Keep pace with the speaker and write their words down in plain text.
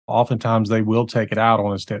oftentimes they will take it out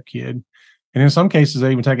on a stepkid. And in some cases,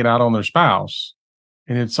 they even take it out on their spouse.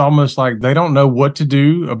 And it's almost like they don't know what to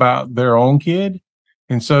do about their own kid.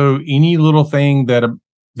 And so any little thing that a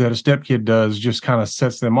stepkid does just kind of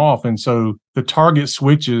sets them off. And so the target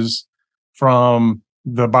switches from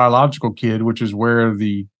the biological kid, which is where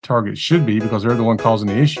the target should be because they're the one causing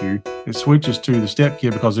the issue. It switches to the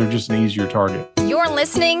stepkid because they're just an easier target. You're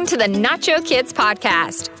listening to the Nacho Kids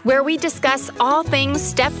podcast, where we discuss all things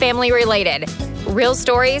step family related. Real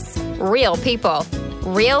stories, real people,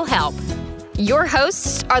 real help. Your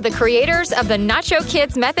hosts are the creators of the Nacho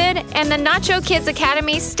Kids Method and the Nacho Kids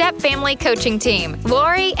Academy Step Family Coaching Team,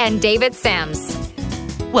 Lori and David Sims.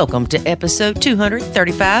 Welcome to episode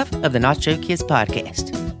 235 of the Nacho Kids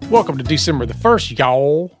podcast. Welcome to December the 1st,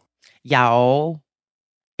 y'all. Y'all,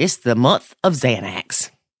 it's the month of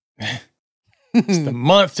Xanax. It's the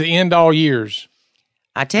month to end all years.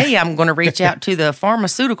 I tell you, I'm going to reach out to the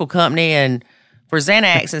pharmaceutical company and for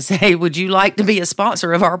Xanax and say, would you like to be a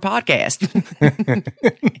sponsor of our podcast?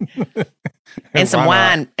 and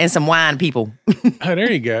some wine, people. Oh,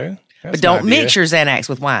 there you go. That's but don't mix your Xanax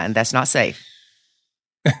with wine. That's not safe.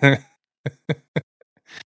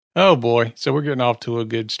 Oh boy. So we're getting off to a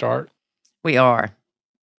good start. We are.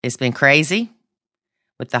 It's been crazy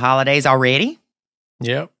with the holidays already.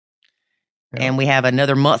 Yep. And we have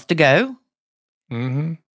another month to go.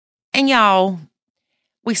 Mm-hmm. And y'all,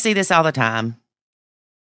 we see this all the time.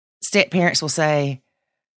 Step parents will say,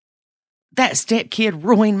 that step kid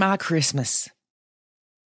ruined my Christmas.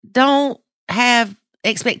 Don't have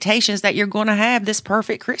expectations that you're going to have this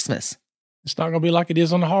perfect Christmas. It's not going to be like it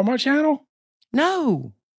is on the Hallmark Channel?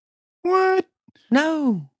 No. What?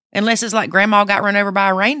 No. Unless it's like grandma got run over by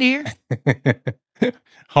a reindeer.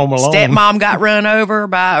 Home Alone. Stepmom got run over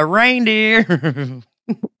by a reindeer.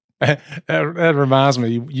 that reminds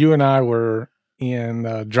me, you and I were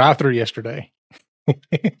in drive-thru yesterday.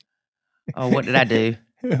 Oh, what did I do?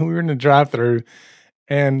 We were in the drive-thru,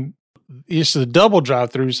 and it's a double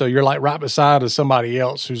drive-thru, so you're like right beside of somebody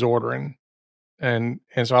else who's ordering. And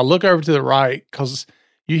so I look over to the right because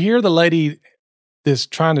you hear the lady that's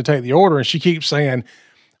trying to take the order, and she keeps saying,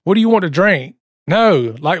 "What do you want to drink?"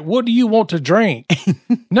 No, like, what do you want to drink?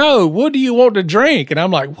 No, what do you want to drink? And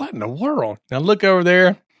I'm like, what in the world? And I look over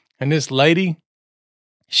there, and this lady,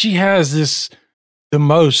 she has the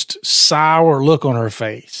most sour look on her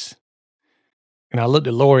face. And I looked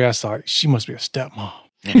at Lori, I thought, she must be a stepmom.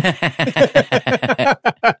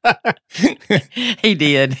 He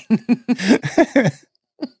did.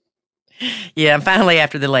 Yeah, and finally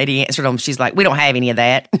after the lady answered them, she's like, we don't have any of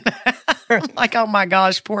that. Like, oh my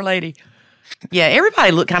gosh, poor lady. Yeah,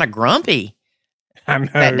 everybody looked kind of grumpy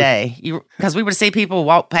that day. Because we would see people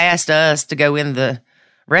walk past us to go in the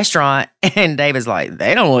restaurant, and David's like,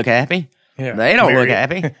 they don't look happy. Yeah, they don't look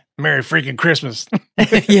happy. Merry freaking Christmas.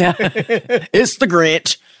 Yeah, it's the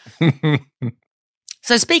Grinch.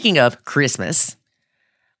 So speaking of Christmas,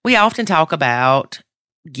 we often talk about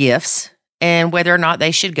gifts and whether or not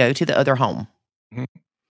they should go to the other home. Mm-hmm.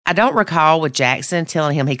 I don't recall with Jackson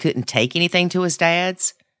telling him he couldn't take anything to his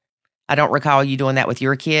dad's. I don't recall you doing that with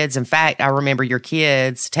your kids. In fact, I remember your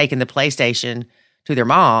kids taking the PlayStation to their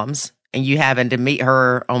mom's and you having to meet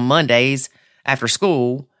her on Mondays after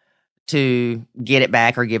school to get it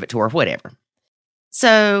back or give it to her, whatever.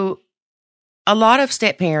 So a lot of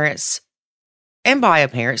step parents and bio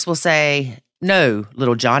parents will say, no,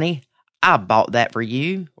 little Johnny, I bought that for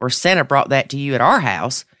you, or Santa brought that to you at our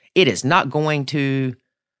house. It is not going to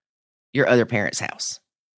your other parent's house.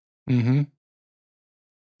 Mm-hmm.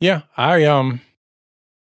 Yeah, I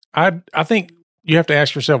think you have to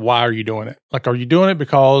ask yourself, why are you doing it? Like, are you doing it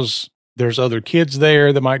because there's other kids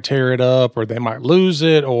there that might tear it up, or they might lose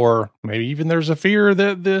it, or maybe even there's a fear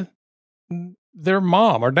that their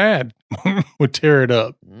mom or dad would tear it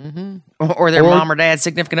up. Mm-hmm. Or their mom or dad's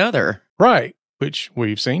significant other. Right, which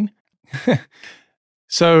we've seen.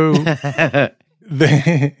 So,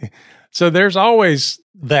 so there's always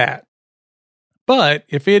that. But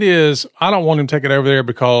if it is, I don't want him to take it over there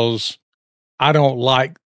because I don't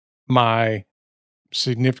like my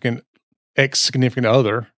ex-significant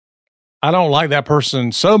other. I don't like that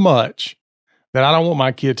person so much that I don't want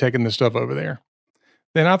my kid taking this stuff over there.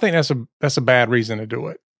 Then I think that's a bad reason to do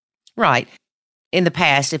it. Right. In the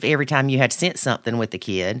past, if every time you had sent something with the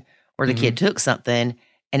kid, or the kid took something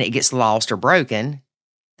and it gets lost or broken,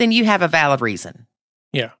 then you have a valid reason.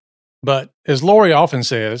 Yeah. But as Lori often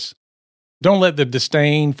says, don't let the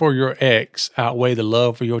disdain for your ex outweigh the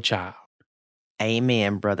love for your child.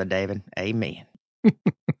 Amen, Brother David. Amen.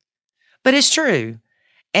 But it's true.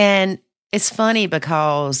 And it's funny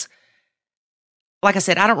because like I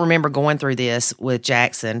said, I don't remember going through this with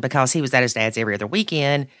Jackson because he was at his dad's every other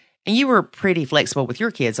weekend, and you were pretty flexible with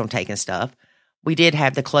your kids on taking stuff. We did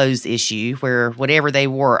have the clothes issue where whatever they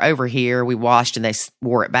wore over here, we washed and they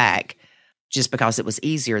wore it back just because it was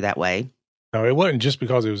easier that way. No, it wasn't just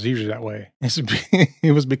because it was easier that way.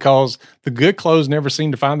 It was because the good clothes never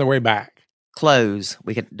seemed to find their way back. Clothes.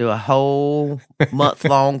 We could do a whole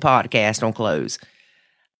month-long podcast on clothes.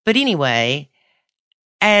 But anyway,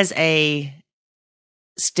 as a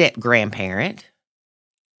step-grandparent,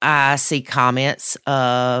 I see comments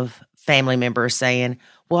of family members saying,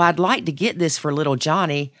 well, I'd like to get this for little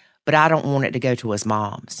Johnny, but I don't want it to go to his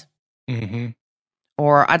mom's. Mm-hmm.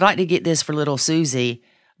 Or I'd like to get this for little Susie,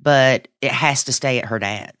 but it has to stay at her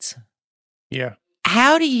dad's. Yeah.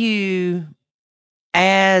 How do you,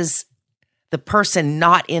 as the person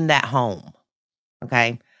not in that home,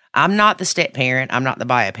 okay? I'm not the step parent. I'm not the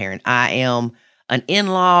bio parent. I am an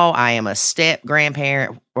in-law. I am a step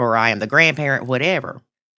grandparent, or I am the grandparent, whatever.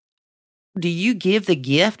 Do you give the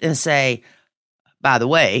gift and say, by the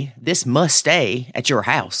way, this must stay at your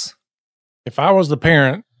house? If I was the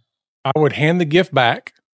parent, I would hand the gift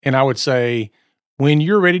back and I would say, when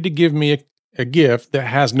you're ready to give me a gift that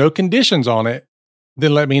has no conditions on it,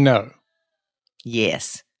 then let me know.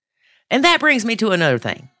 Yes. And that brings me to another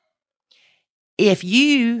thing. If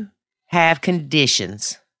you have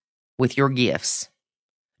conditions with your gifts,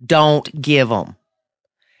 don't give them.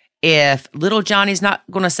 If little Johnny's not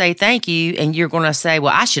going to say thank you and you're going to say,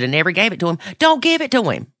 well, I should have never gave it to him, don't give it to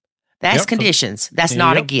him. That's conditions. That's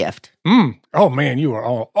not a gift. Oh, man, you are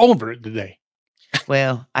all over it today.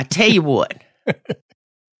 Well, I tell you what.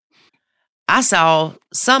 I saw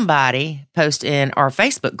somebody post in our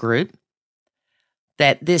Facebook group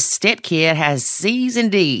that this stepkid has C's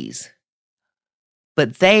and D's,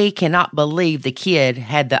 but they cannot believe the kid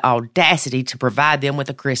had the audacity to provide them with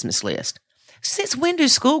a Christmas list. Since when do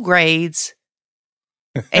school grades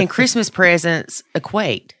and Christmas presents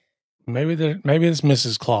equate? Maybe it's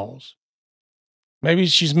Mrs. Claus. Maybe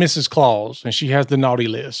she's Mrs. Claus and she has the naughty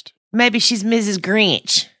list. Maybe she's Mrs.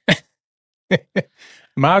 Grinch.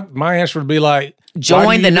 My answer would be like,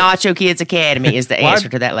 join the Nacho Kids Academy is the answer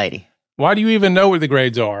to that lady. Why do you even know what the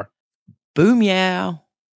grades are? Boom yow.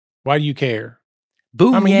 Why do you care?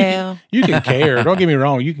 Boom yow. You can care. Don't get me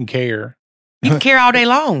wrong. You can care. You can care all day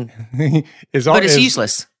long. But it's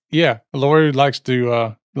useless. Yeah. Lori likes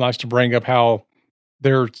to bring up how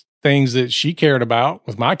there are things that she cared about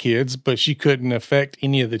with my kids, but she couldn't affect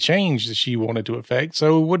any of the change that she wanted to affect.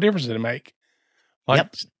 So what difference did it make?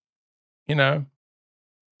 You know,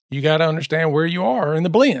 you got to understand where you are in the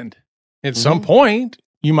blend. At some point,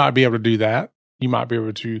 you might be able to do that. You might be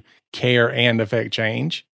able to care and affect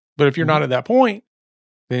change. But if you're not at that point,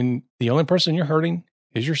 then the only person you're hurting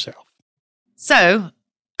is yourself. So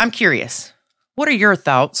I'm curious, what are your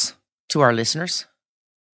thoughts to our listeners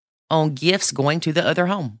on gifts going to the other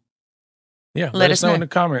home? Yeah, let us know in the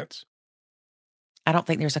comments. I don't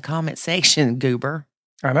think there's a comment section, Goober.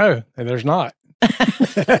 I know, and there's not.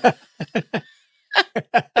 I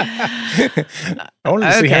want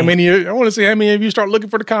to see how many of you start looking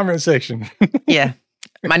for the comment section. Yeah.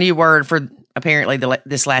 My new word for apparently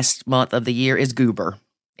this last month of the year is goober.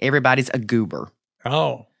 Everybody's a goober.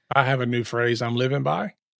 Oh, I have a new phrase I'm living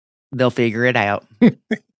by. They'll figure it out.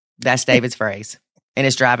 That's David's phrase. And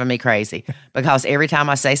it's driving me crazy because every time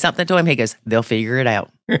I say something to him, he goes, they'll figure it out.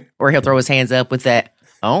 Or he'll throw his hands up with that,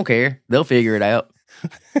 I don't care. They'll figure it out.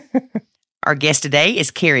 Our guest today is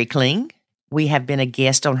Kari Kling. We have been a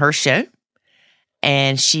guest on her show,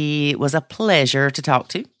 and she was a pleasure to talk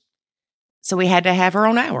to. So we had to have her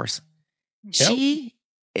on ours. Yep. She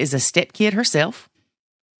is a stepkid herself.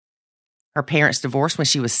 Her parents divorced when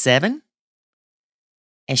she was 7.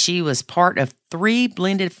 And she was part of 3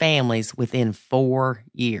 blended families within 4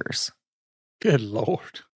 years. Good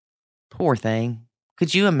Lord. Poor thing.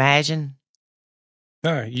 Could you imagine?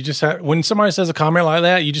 No, you just have, when somebody says a comment like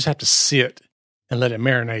that, you just have to sit and let it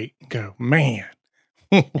marinate and go, man.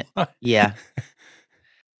 Yeah.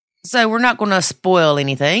 So we're not going to spoil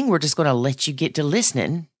anything. We're just going to let you get to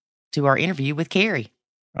listening to our interview with Kari.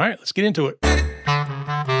 All right, let's get into it.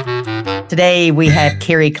 Today we have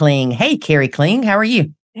Kari Kling. Hey, Kari Kling, how are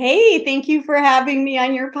you? Hey, thank you for having me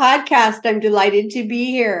on your podcast. I'm delighted to be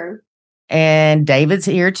here. And David's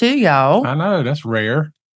here too, y'all. I know, that's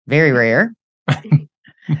rare. Very rare.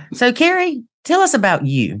 So, Kari, tell us about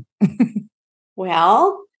you.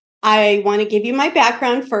 Well, I want to give you my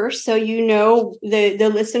background first so you know, the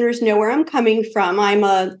listeners know where I'm coming from. I'm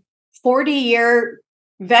a 40-year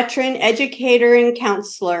veteran educator and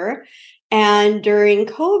counselor. And during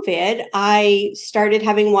COVID, I started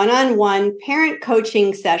having one-on-one parent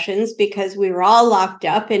coaching sessions because we were all locked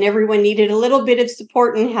up and everyone needed a little bit of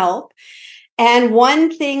support and help. And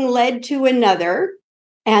one thing led to another.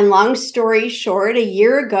 And long story short, a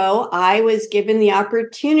year ago, I was given the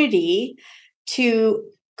opportunity to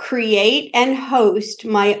create and host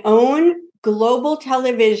my own global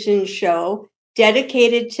television show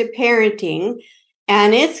dedicated to parenting.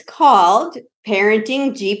 And it's called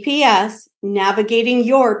Parenting GPS, Navigating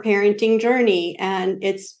Your Parenting Journey. And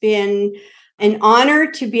it's been an honor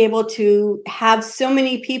to be able to have so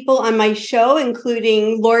many people on my show,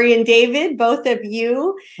 including Lori and David, both of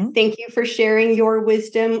you. Thank you for sharing your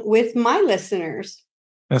wisdom with my listeners.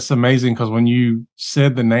 That's amazing, because when you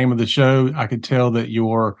said the name of the show, I could tell that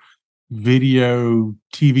your video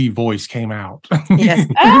TV voice came out. Yes.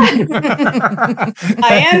 I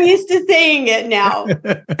am used to saying it now.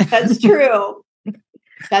 That's true.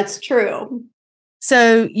 That's true.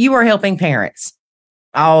 So you are helping parents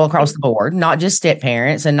all across the board, not just step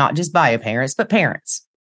parents and not just bio parents, but parents.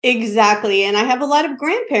 Exactly. And I have a lot of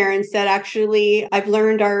grandparents that actually I've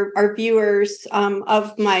learned are viewers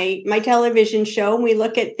of my television show. And we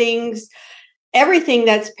look at things, everything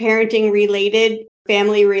that's parenting related,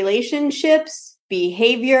 family relationships,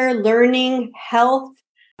 behavior, learning, health,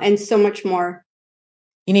 and so much more.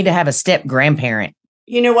 You need to have a step grandparent.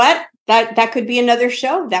 You know what? That could be another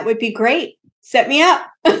show. That would be great. Set me up.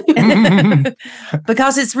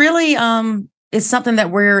 Because it's really, it's something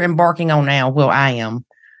that we're embarking on now. Well, I am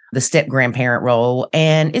the step grandparent role,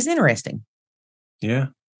 and it's interesting. Yeah,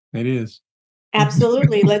 it is.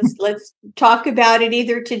 Absolutely. Let's talk about it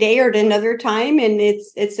either today or at another time. And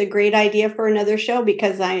it's a great idea for another show,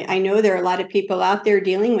 because I know there are a lot of people out there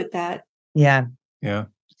dealing with that. Yeah. Yeah.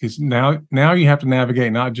 Because now you have to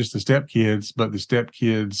navigate not just the stepkids, but the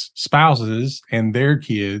stepkids' spouses and their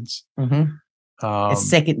kids. Mm-hmm. It's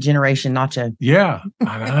second generation Nacho. Yeah,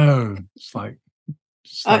 I know. It's like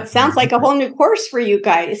it sounds like a whole new course for you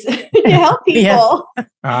guys to help people. Yeah,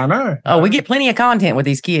 I know. Oh, we get plenty of content with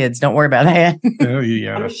these kids. Don't worry about that.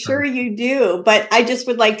 Yeah, I'm sure you do. But I just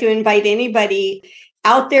would like to invite anybody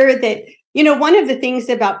out there that, one of the things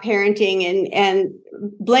about parenting and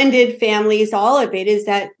blended families, all of it, is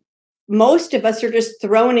that most of us are just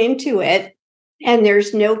thrown into it. And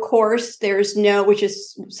there's no course, which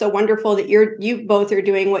is so wonderful that you both are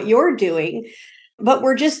doing what you're doing. But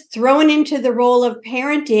we're just thrown into the role of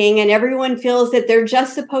parenting, and everyone feels that they're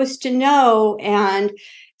just supposed to know. And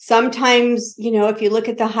sometimes, if you look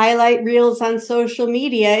at the highlight reels on social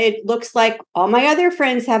media, it looks like all my other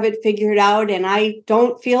friends have it figured out and I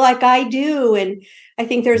don't feel like I do. And I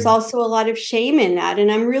think there's also a lot of shame in that.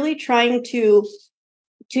 And I'm really trying to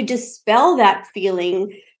dispel that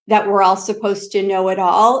feeling that we're all supposed to know it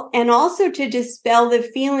all, and also to dispel the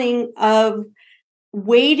feeling of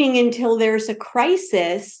waiting until there's a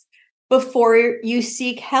crisis before you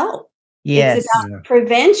seek help. Yes. It's about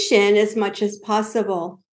prevention as much as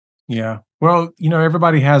possible. Yeah. Well,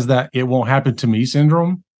 everybody has that "it won't happen to me"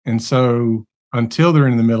 syndrome. And so until they're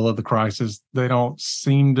in the middle of the crisis, they don't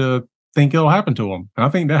seem to think it'll happen to them. And I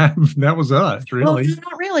think that was us, really. Well,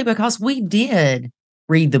 not really, because we did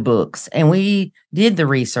read the books and we did the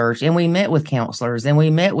research and we met with counselors and we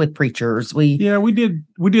met with preachers. We did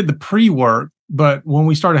the pre-work, but when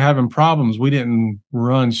we started having problems, we didn't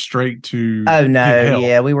run straight to Oh no, help.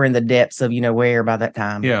 Yeah, we were in the depths of where by that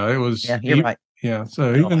time. Yeah, it was. Yeah, you're right. Yeah,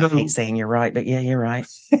 so even though I hate saying you're right, but yeah, you're right.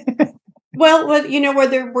 Well,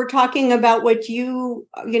 whether we're talking about what you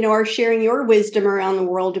are sharing your wisdom around the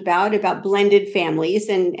world about blended families,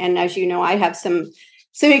 and as you know, I have some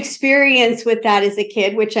experience with that as a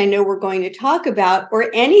kid, which I know we're going to talk about, or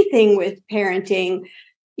anything with parenting.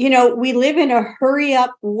 We live in a hurry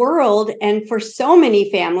up world. And for so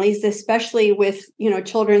many families, especially with,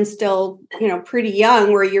 children still, pretty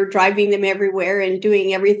young, where you're driving them everywhere and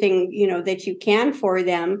doing everything, that you can for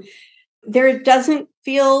them, there doesn't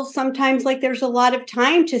feel sometimes like there's a lot of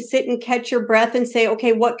time to sit and catch your breath and say,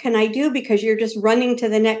 okay, what can I do? Because you're just running to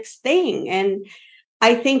the next thing. And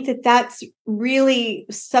I think that that's really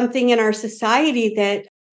something in our society that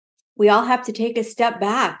we all have to take a step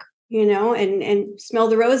back, and smell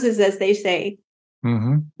the roses, as they say.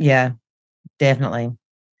 Mm-hmm. Yeah, definitely.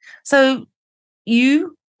 So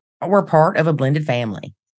you were part of a blended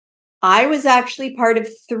family. I was actually part of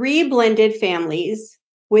 3 blended families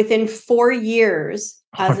within 4 years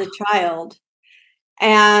as a child.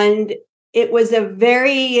 And it was a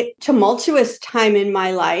very tumultuous time in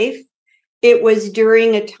my life. It was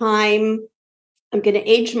during a time, I'm going to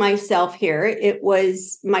age myself here. It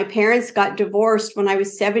was, my parents got divorced when I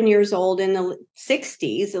was 7 years old in the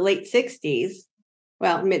late 60s.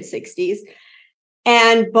 mid 60s.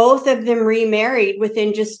 And both of them remarried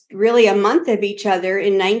within just really a month of each other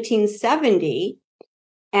in 1970.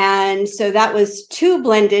 And so that was 2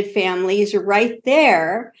 blended families right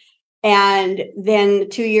there. And then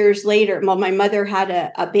 2 years later, my mother had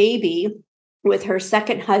a baby with her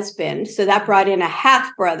second husband. So that brought in a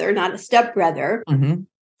half brother, not a stepbrother. Mm-hmm.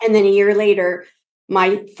 And then a year later,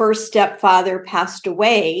 my first stepfather passed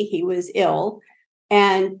away. He was ill.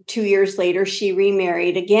 And 2 years later, she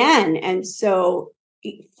remarried again. And so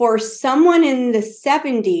for someone in the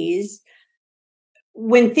 70s,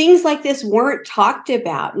 when things like this weren't talked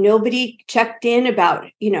about, nobody checked in about,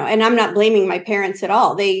 and I'm not blaming my parents at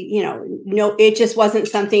all. They, no, it just wasn't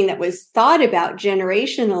something that was thought about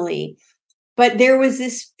generationally. But there was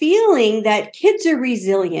this feeling that kids are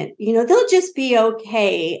resilient, they'll just be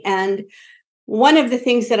okay. And one of the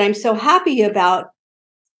things that I'm so happy about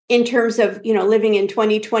in terms of, living in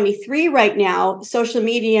 2023 right now, social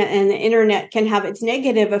media and the internet can have its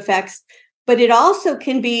negative effects, but it also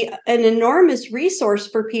can be an enormous resource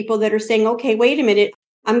for people that are saying, okay, wait a minute,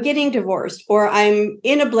 I'm getting divorced, or I'm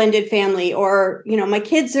in a blended family, or, my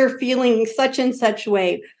kids are feeling such and such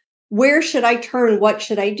way. Where should I turn? What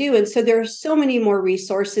should I do? And so there are so many more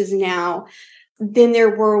resources now than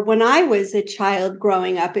there were when I was a child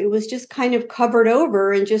growing up. It was just kind of covered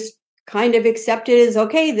over and just kind of accepted as,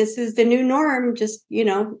 okay, this is the new norm. Just,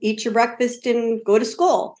 eat your breakfast and go to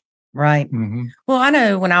school. Right. Mm-hmm. Well, I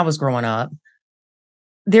know when I was growing up,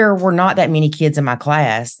 there were not that many kids in my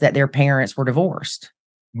class that their parents were divorced.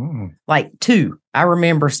 Mm. Like 2. I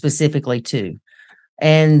remember specifically 2.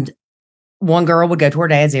 And one girl would go to her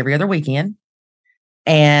dad's every other weekend.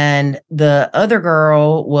 And the other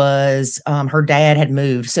girl was, her dad had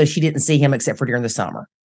moved, so she didn't see him except for during the summer.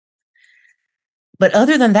 But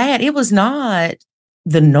other than that, it was not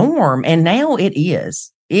the norm. And now it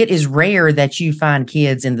is. It is rare that you find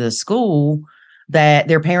kids in the school that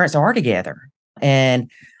their parents are together. And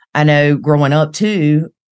I know growing up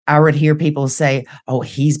too, I would hear people say, oh,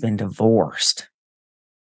 he's been divorced.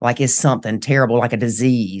 Like it's something terrible, like a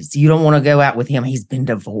disease. You don't want to go out with him. He's been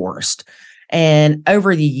divorced. And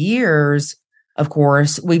over the years, of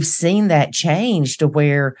course, we've seen that change to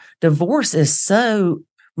where divorce is so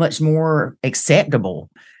much more acceptable.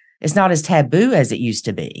 It's not as taboo as it used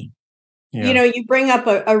to be. Yeah. You bring up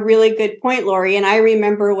a really good point, Lori. And I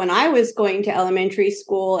remember when I was going to elementary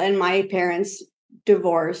school and my parents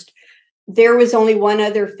divorced, there was only one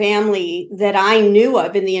other family that I knew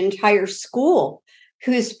of in the entire school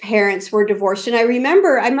whose parents were divorced. And I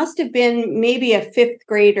remember I must have been maybe a 5th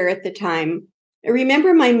grader at the time. I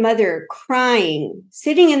remember my mother crying,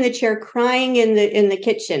 sitting in the chair, crying in the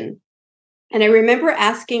kitchen. And I remember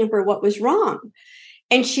asking her what was wrong.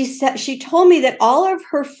 And she told me that all of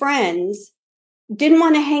her friends didn't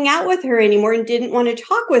want to hang out with her anymore and didn't want to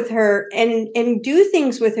talk with her and do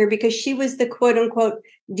things with her because she was the quote unquote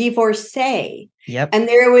divorcee. Yep. And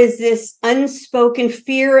there was this unspoken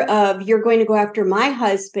fear of, you're going to go after my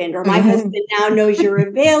husband, or my husband now knows you're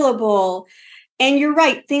available. And you're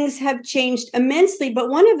right, things have changed immensely. But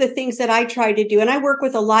one of the things that I try to do, and I work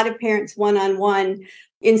with a lot of parents one-on-one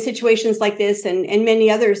in situations like this and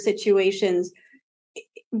many other situations,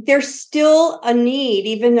 there's still a need,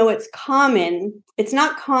 even though it's common, it's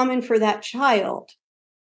not common for that child.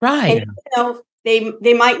 Right. And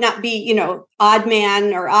they might not be, odd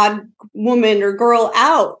man or odd woman or girl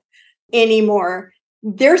out anymore.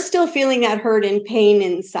 They're still feeling that hurt and pain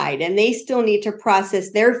inside, and they still need to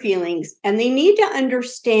process their feelings, and they need to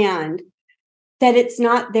understand that it's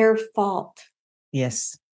not their fault.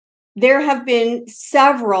 Yes. There have been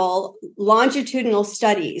several longitudinal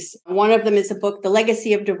studies. One of them is a book, The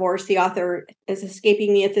Legacy of Divorce. The author is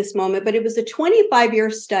escaping me at this moment, but it was a 25-year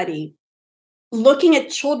study looking at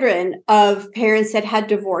children of parents that had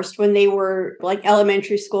divorced when they were like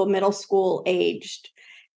elementary school, middle school aged.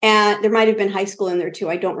 And there might have been high school in there too.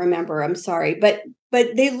 I don't remember. I'm sorry. But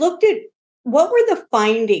they looked at what were the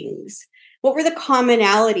findings? What were the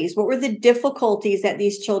commonalities? What were the difficulties that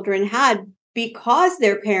these children had because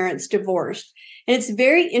their parents divorced? And it's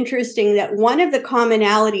very interesting that one of the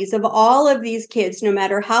commonalities of all of these kids, no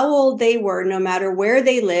matter how old they were, no matter where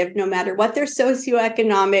they lived, no matter what their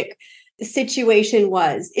socioeconomic situation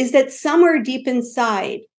was, is that somewhere deep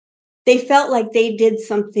inside, they felt like they did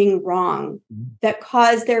something wrong that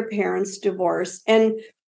caused their parents' divorce. And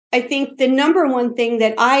I think the number one thing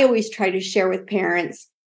that I always try to share with parents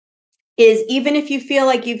is, even if you feel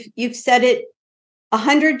like you've said it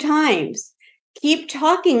 100 times, keep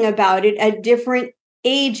talking about it at different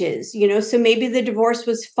ages, so maybe the divorce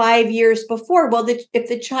was 5 years before. Well, if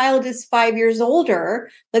the child is 5 years older,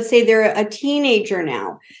 let's say they're a teenager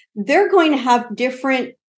now, they're going to have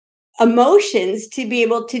different emotions to be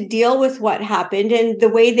able to deal with what happened, and the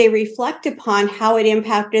way they reflect upon how it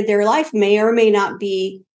impacted their life may or may not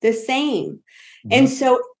be the same. Mm-hmm. And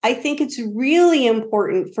so I think it's really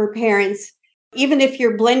important for parents, even if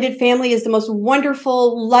your blended family is the most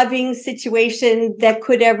wonderful, loving situation that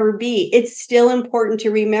could ever be, it's still important to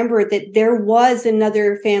remember that there was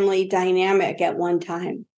another family dynamic at one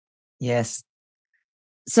time. Yes.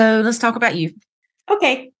 So let's talk about you.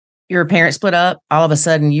 Okay. Your parents split up. All of a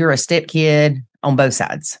sudden, you're a stepkid on both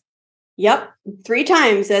sides. Yep. 3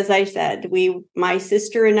 times, as I said. My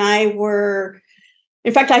sister and I were...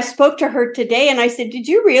 In fact, I spoke to her today and I said, did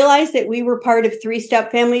you realize that we were part of 3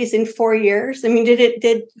 step families in 4 years? I mean,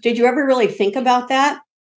 did you ever really think about that?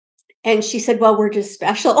 And she said, well, we're just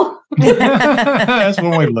special. That's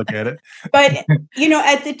one way to look at it. But,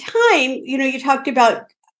 at the time, you talked about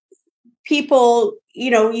people, you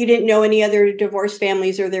didn't know any other divorced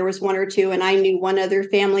families, or there was 1 or 2, and I knew one other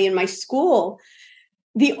family in my school.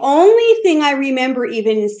 The only thing I remember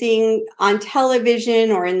even seeing on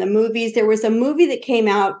television or in the movies, there was a movie that came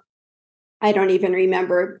out, I don't even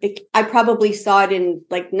remember. I probably saw it in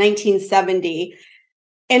like 1970.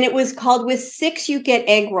 And it was called With 6 You Get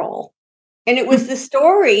Egg Roll. And it was the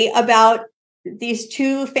story about these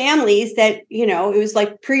 2 families that, it was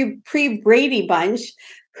like pre-Brady Bunch,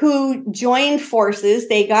 who joined forces.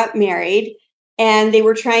 They got married. And they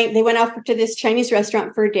went out to this Chinese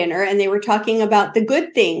restaurant for dinner, and they were talking about the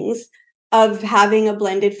good things of having a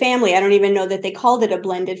blended family. I don't even know that they called it a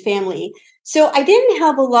blended family. So I didn't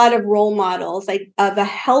have a lot of role models of a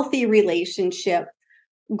healthy relationship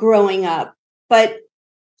growing up. But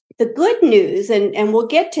the good news, and we'll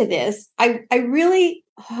get to this, I really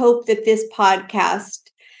hope that this podcast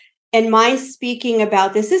and my speaking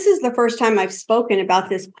about this is the first time I've spoken about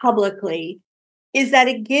this publicly, is that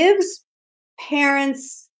it gives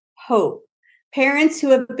parents hope, parents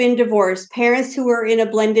who have been divorced, parents who are in a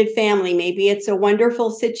blended family. Maybe it's a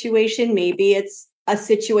wonderful situation. Maybe it's a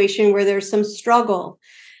situation where there's some struggle.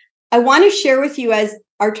 I want to share with you, as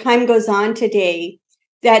our time goes on today,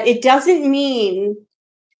 that it doesn't mean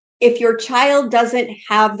if your child doesn't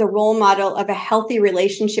have the role model of a healthy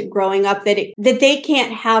relationship growing up, that they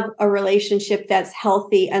can't have a relationship that's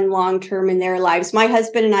healthy and long-term in their lives. My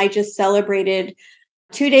husband and I just celebrated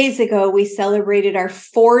 2 days ago, we celebrated our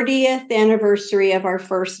 40th anniversary of our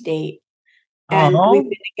first date. And we've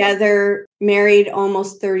been together, married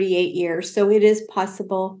almost 38 years. So it is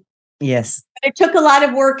possible. Yes. But it took a lot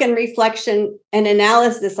of work and reflection and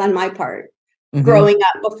analysis on my part growing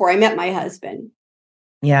up before I met my husband.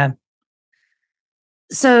 Yeah.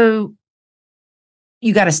 So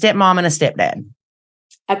you got a stepmom and a stepdad.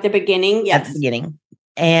 At the beginning, yes. At the beginning.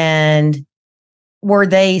 And were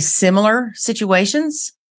they similar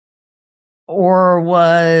situations, or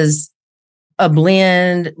was a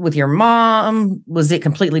blend with your mom? Was it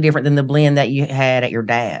completely different than the blend that you had at your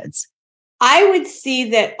dad's? I would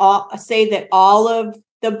say that all of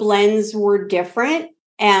the blends were different,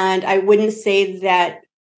 and I wouldn't say that,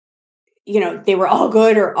 they were all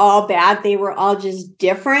good or all bad. They were all just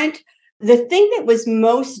different. The thing that was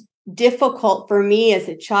most difficult for me as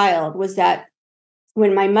a child was that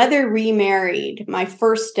when my mother remarried my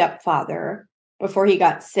first stepfather before he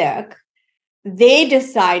got sick, they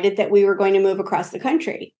decided that we were going to move across the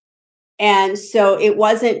country. And so it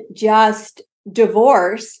wasn't just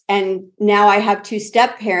divorce. And now I have 2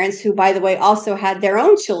 step-parents who, by the way, also had their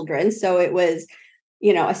own children. So it was,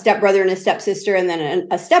 a stepbrother and a stepsister and then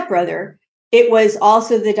a stepbrother. It was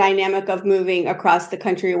also the dynamic of moving across the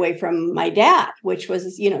country away from my dad, which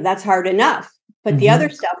was, that's hard enough. Put the other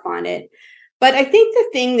stuff on it. But I think the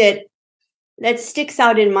thing that sticks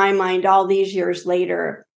out in my mind all these years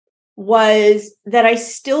later was that I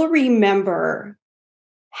still remember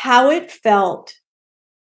how it felt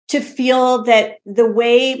to feel that the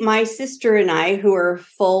way my sister and I, who are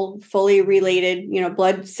fully related,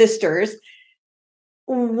 blood sisters,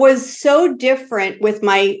 was so different with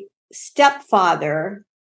my stepfather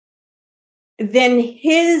than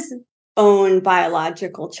his own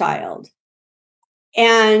biological child.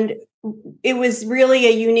 And it was really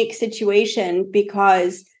a unique situation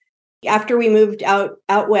because after we moved out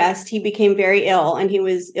west, he became very ill, and he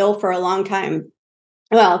was ill for a long time.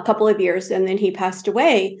 Well, a couple of years, and then he passed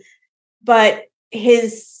away. But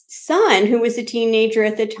his son, who was a teenager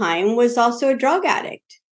at the time, was also a drug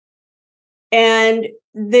addict. And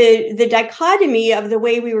the dichotomy of the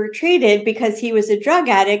way we were treated, because he was a drug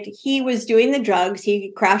addict, he was doing the drugs,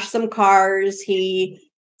 he crashed some cars, he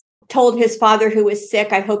told his father who was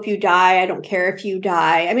sick, I hope you die. I don't care if you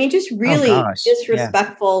die. I mean, just really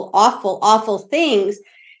disrespectful, awful, awful things.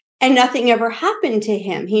 And nothing ever happened to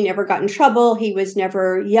him. He never got in trouble. He was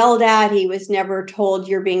never yelled at. He was never told,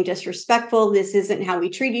 you're being disrespectful. This isn't how we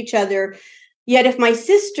treat each other. Yet if my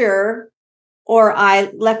sister or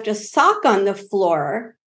I left a sock on the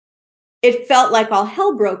floor, it felt like all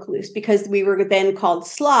hell broke loose because we were then called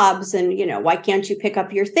slobs and, why can't you pick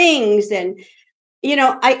up your things? And,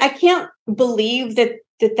 I can't believe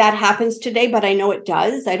that happens today, but I know it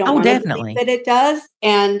does. I don't want to believe that it does.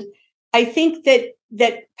 And I think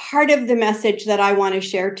that part of the message that I want to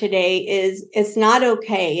share today is it's not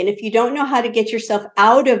okay. And if you don't know how to get yourself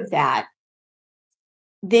out of that,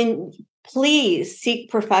 then please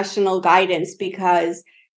seek professional guidance because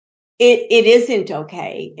it isn't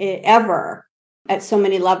okay ever at so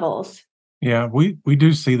many levels. Yeah, we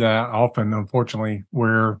do see that often, unfortunately,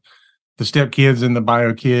 where the step kids and the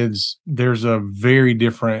bio kids, there's a very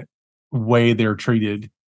different way they're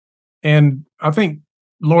treated. And I think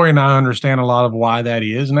Lori and I understand a lot of why that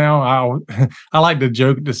is now. I like to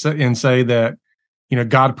joke and say that,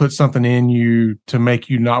 God put something in you to make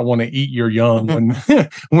you not want to eat your young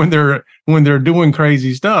when they're doing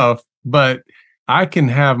crazy stuff. But I can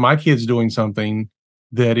have my kids doing something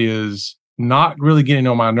that is not really getting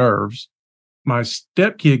on my nerves. My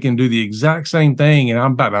stepkid can do the exact same thing and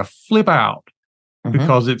I'm about to flip out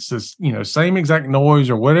because it's this, same exact noise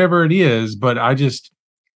or whatever it is. But I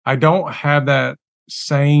don't have that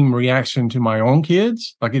same reaction to my own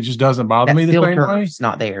kids. Like it just doesn't bother me the same way. It's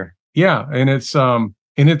not there. Yeah. And it's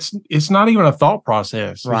not even a thought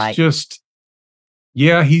process. Right. It's just,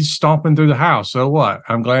 yeah, he's stomping through the house. So what?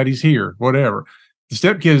 I'm glad he's here. Whatever. The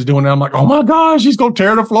stepkid is doing that. I'm like, oh my gosh, he's going to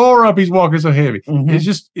tear the floor up. He's walking so heavy.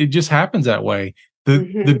 It just happens that way.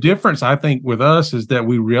 The difference I think with us is that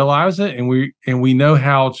we realize it and we know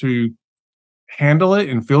how to handle it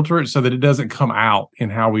and filter it so that it doesn't come out in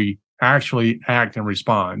how we actually act and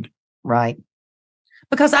respond. Right.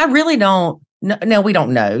 Because I really don't know. We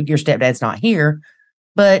don't know. Your stepdad's not here,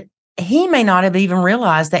 but he may not have even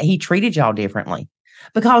realized that he treated y'all differently.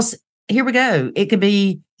 Because here we go. It could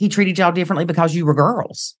be he treated y'all differently because you were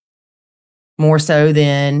girls more so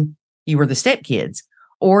than you were the stepkids.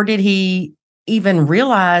 Or did he even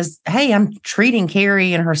realize, hey, I'm treating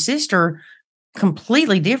Kari and her sister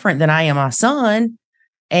completely different than I am my son?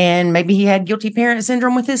 And maybe he had guilty parent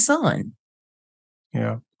syndrome with his son.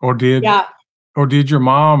 Yeah. Or did your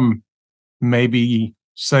mom maybe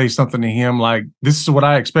say something to him like, this is what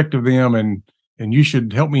I expect of them and you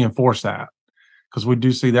should help me enforce that? Because we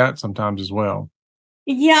do see that sometimes as well.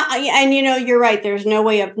 Yeah. And, you're right. There's no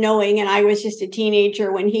way of knowing. And I was just a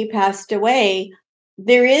teenager when he passed away.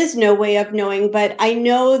 There is no way of knowing. But I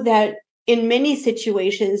know that in many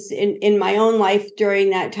situations in my own life during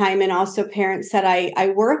that time, and also parents that I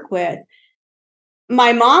work with,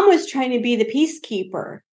 my mom was trying to be the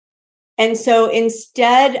peacekeeper. And so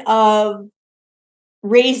instead of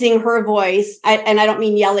raising her voice, and I don't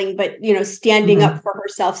mean yelling, but, standing up for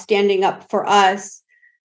herself, standing up for us,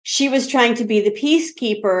 she was trying to be the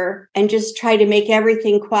peacekeeper and just try to make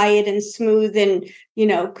everything quiet and smooth and,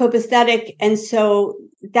 copacetic. And so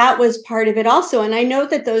that was part of it also. And I know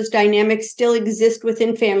that those dynamics still exist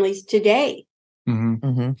within families today.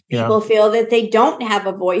 People feel that they don't have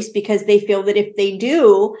a voice because they feel that if they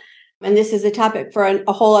do, and this is a topic for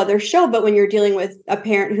a whole other show, but when you're dealing with a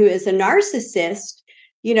parent who is a narcissist,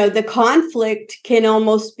 the conflict can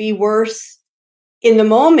almost be worse in the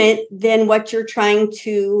moment than what you're trying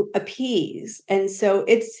to appease. And so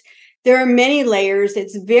there are many layers.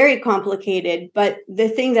 It's very complicated. But the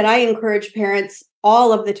thing that I encourage parents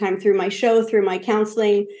all of the time through my show, through my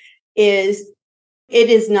counseling, is it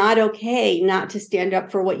is not okay not to stand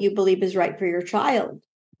up for what you believe is right for your child.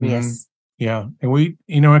 Yes. Yeah. And we,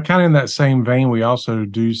 kind of in that same vein, we also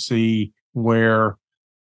do see where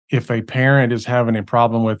if a parent is having a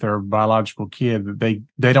problem with their biological kid,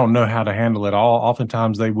 they don't know how to handle it all.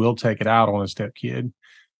 Oftentimes they will take it out on a stepkid.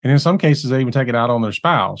 And in some cases, they even take it out on their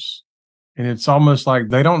spouse. And it's almost like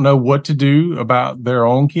they don't know what to do about their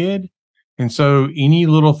own kid. And so any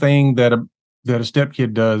little thing that a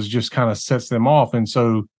stepkid does just kind of sets them off. And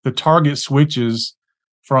so the target switches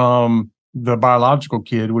from the biological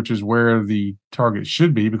kid, which is where the target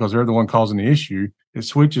should be because they're the one causing the issue. It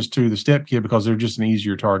switches to the stepkid because they're just an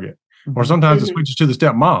easier target. Or sometimes it switches to the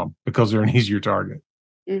stepmom because they're an easier target.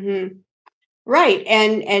 Right.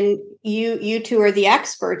 And you two are the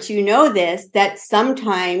experts. You know this, that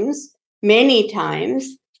sometimes, many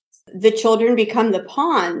times, the children become the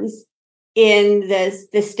pawns in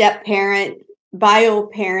the step-parent,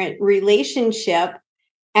 bio-parent relationship,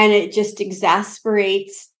 and it just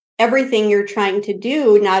exasperates everything you're trying to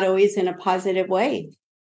do, not always in a positive way.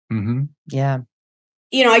 Mm-hmm. Yeah.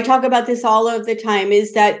 I talk about this all of the time,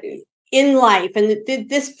 is that in life, and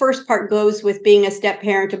this first part goes with being a step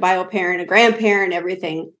parent, a bio parent, a grandparent,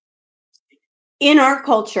 everything. In our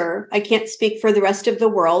culture, I can't speak for the rest of the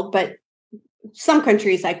world, but some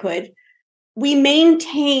countries I could. We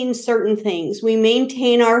maintain certain things. We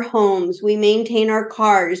maintain our homes. We maintain our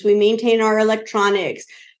cars. We maintain our electronics.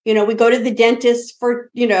 We go to the dentist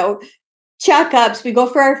for, checkups. We go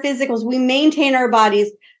for our physicals. We maintain our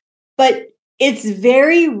bodies. But it's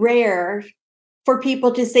very rare for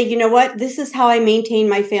people to say, you know what, this is how I maintain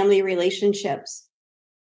my family relationships.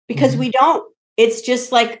 Because we don't. It's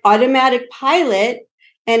just like automatic pilot.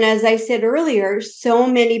 And as I said earlier, so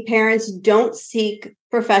many parents don't seek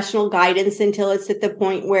professional guidance until it's at the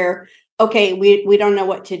point where, okay, we don't know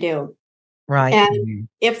what to do. Right. And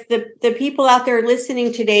if the people out there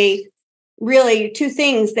listening today, really two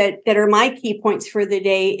things that are my key points for the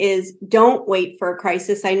day is don't wait for a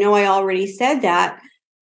crisis. I know I already said that.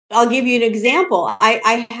 I'll give you an example.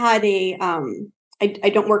 I had I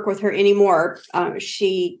don't work with her anymore.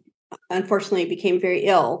 She unfortunately became very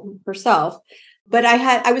ill herself. But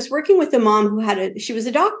I was working with a mom who she was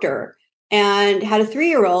a doctor and had a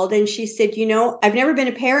 3-year-old. And she said, I've never been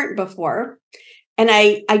a parent before. And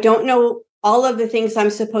I don't know all of the things I'm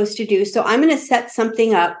supposed to do. So I'm going to set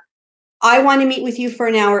something up. I want to meet with you for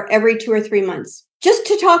an hour every 2 or 3 months, just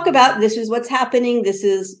to talk about this is what's happening. This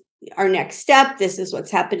is our next step. This is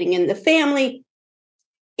what's happening in the family.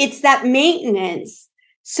 It's that maintenance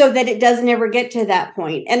so that it doesn't ever get to that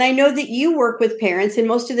point. And I know that you work with parents, and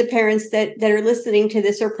most of the parents that are listening to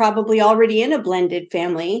this are probably already in a blended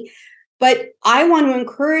family. But I want to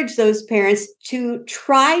encourage those parents to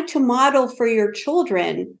try to model for your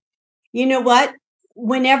children, you know what,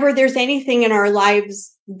 whenever there's anything in our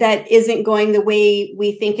lives that isn't going the way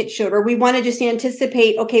we think it should, or we want to just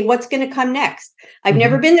anticipate, okay, what's going to come next? I've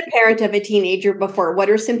never been the parent of a teenager before. What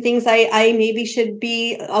are some things I maybe should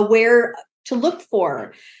be aware to look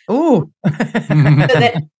for? Ooh. So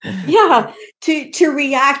that, to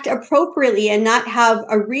react appropriately and not have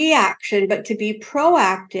a reaction, but to be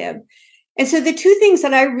proactive. And so the two things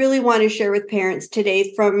that I really want to share with parents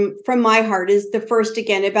today from my heart is the first,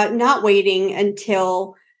 again, about not waiting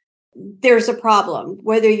until there's a problem,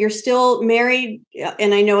 whether you're still married.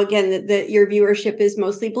 And I know, again, that your viewership is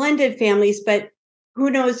mostly blended families, but who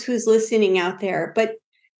knows who's listening out there. But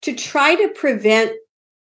to try to prevent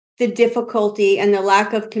the difficulty and the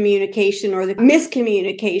lack of communication or the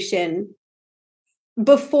miscommunication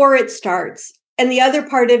before it starts. And the other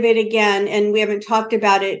part of it, again, and we haven't talked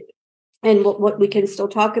about it, and what we can still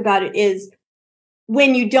talk about it, is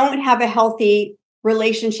when you don't have a healthy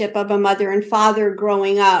relationship of a mother and father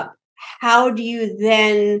growing up, how do you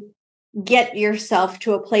then get yourself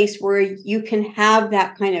to a place where you can have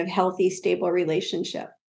that kind of healthy, stable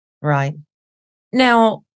relationship? Right.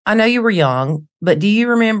 Now, I know you were young, but do you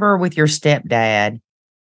remember with your stepdad?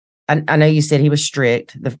 I know you said he was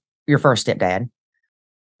strict, your first stepdad.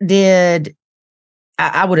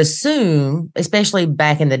 I would assume, especially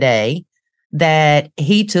back in the day, that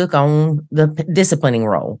he took on the disciplining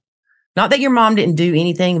role. Not that your mom didn't do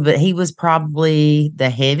anything, but he was probably the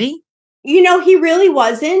heavy. He really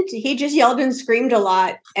wasn't. He just yelled and screamed a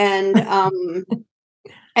lot. And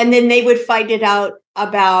and then they would fight it out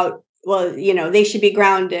about, well, they should be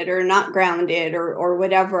grounded or not grounded or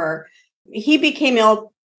whatever. He became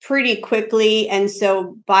ill pretty quickly. And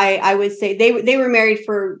so I would say they were married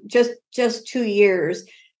for just 2 years.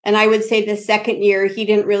 And I would say the second year, he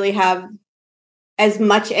didn't really have as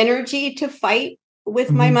much energy to fight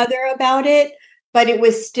with my mother about it, but it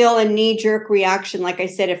was still a knee-jerk reaction. Like I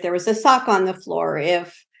said, if there was a sock on the floor,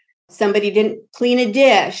 if somebody didn't clean a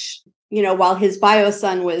dish, while his bio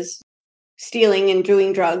son was stealing and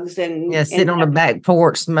doing drugs and sitting on the back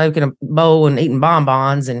porch, smoking a bowl and eating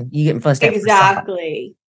bonbons, and you getting fussed at.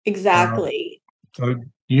 Exactly. So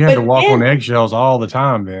you had to walk on eggshells all the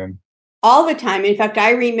time then. All the time. In fact,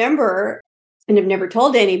 I remember, and I've never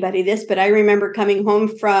told anybody this, but I remember coming home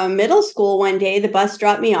from middle school one day. The bus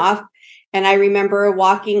dropped me off, and I remember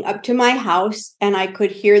walking up to my house, and I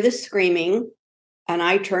could hear the screaming, and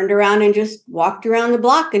I turned around and just walked around the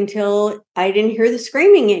block until I didn't hear the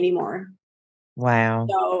screaming anymore. Wow.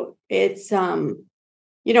 So it's,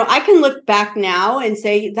 I can look back now and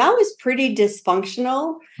say that was pretty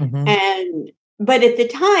dysfunctional. But at the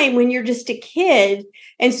time when you're just a kid,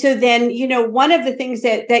 and so then, one of the things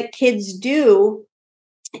that kids do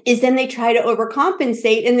is then they try to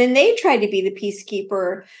overcompensate, and then they try to be the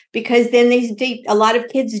peacekeeper, because then a lot of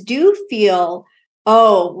kids do feel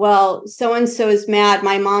oh, well, so-and-so is mad,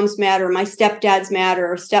 my mom's mad, or my stepdad's mad,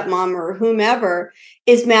 or stepmom, or whomever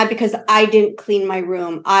is mad because I didn't clean my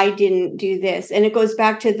room. I didn't do this. And it goes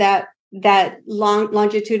back to that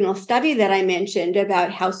longitudinal study that I mentioned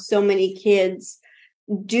about how so many kids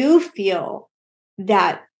do feel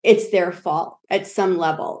that it's their fault at some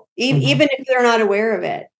level, even if they're not aware of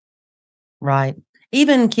it. Right.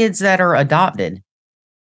 Even kids that are adopted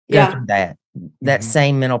go through that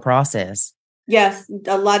same mental process. Yes,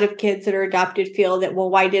 a lot of kids that are adopted feel that, well,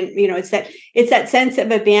 why didn't, it's that sense of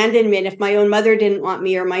abandonment. If my own mother didn't want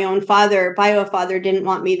me, or my own bio father didn't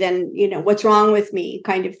want me, then, what's wrong with me,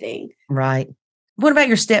 kind of thing. Right. What about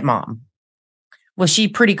your stepmom? Was she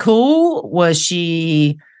pretty cool? Was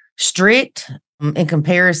she strict in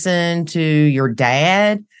comparison to your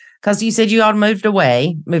dad? Because you said you all moved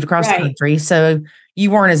across the country. So you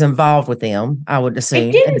weren't as involved with them, I would assume.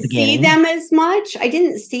 I didn't see them as much. I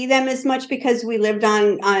didn't see them as much because we lived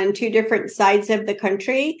on two different sides of the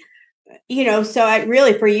country. So I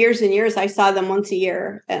really, for years and years, I saw them once a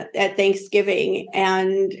year at Thanksgiving,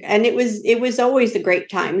 and it was always a great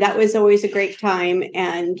time. That was always a great time,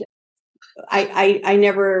 and I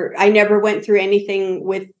never went through anything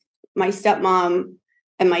with my stepmom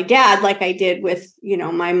and my dad like I did with,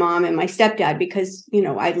 my mom and my stepdad, because,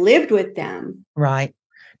 I lived with them. Right.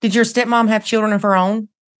 Did your stepmom have children of her own?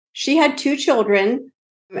 She had 2 children,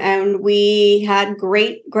 and we had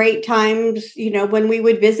great times, when we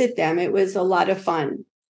would visit them. It was a lot of fun.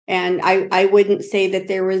 And I wouldn't say that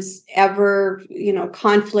there was ever,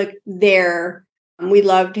 conflict there. We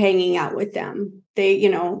loved hanging out with them.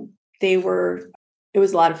 It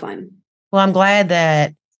was a lot of fun. Well, I'm glad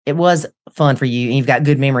that it was fun for you and you've got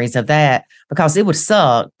good memories of that, because it would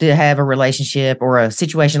suck to have a relationship or a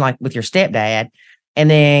situation like with your stepdad and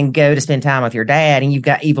then go to spend time with your dad and you've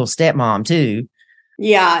got evil stepmom too.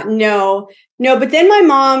 Yeah, no. But then my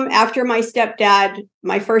mom, after my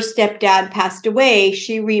first stepdad passed away,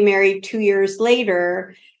 she remarried 2 years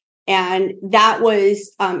later. And that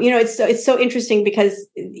was, it's so interesting because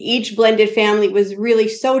each blended family was really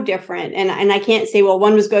so different. And I can't say, well,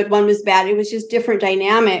 one was good, one was bad. It was just different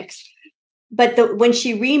dynamics. But when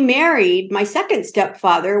she remarried my second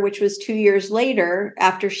stepfather, which was 2 years later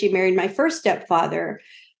after she married my first stepfather,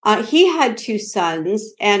 he had 2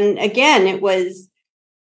 sons. And again, it was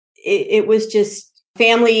just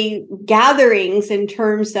family gatherings in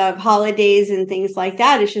terms of holidays and things like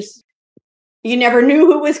that. It's just, you never knew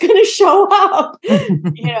who was going to show up,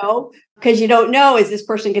 because you don't know, is this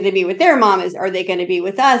person going to be with their mom? Are they going to be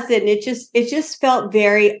with us? And it just felt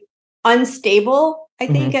very unstable, I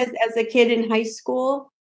think, as a kid in high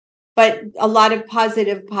school, but a lot of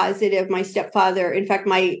positive. My stepfather, in fact,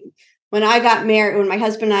 when my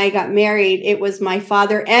husband and I got married, it was my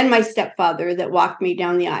father and my stepfather that walked me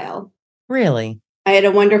down the aisle. Really? I had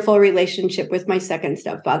a wonderful relationship with my second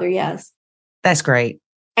stepfather. Yes. That's great.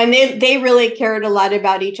 And they really cared a lot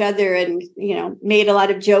about each other and, made a lot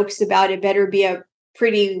of jokes about it. Better be a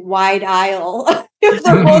pretty wide aisle if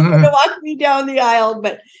they're both going to walk me down the aisle.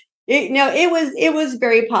 But it was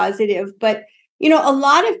very positive. But, a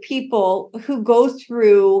lot of people who go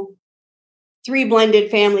through 3 blended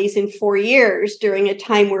families in 4 years during a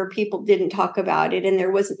time where people didn't talk about it. And there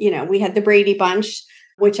was, we had the Brady Bunch,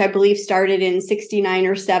 which I believe started in 69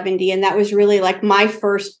 or 70. And that was really like my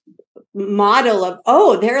first model of,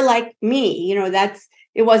 oh, they're like me.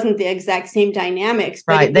 It wasn't the exact same dynamics.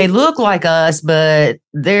 But right. They look like us, but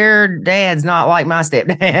their dad's not like my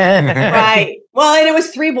stepdad. Right. Well, and it was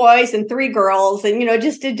 3 boys and 3 girls and,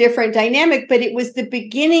 just a different dynamic. But it was the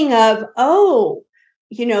beginning of,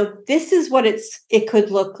 this is what it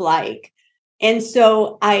could look like. And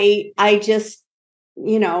so I just,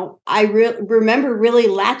 remember really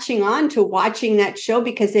latching on to watching that show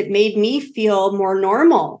because it made me feel more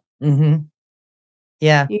normal. Mm-hmm.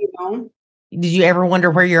 Yeah. Did you ever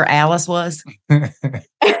wonder where your Alice was? I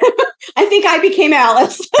think I became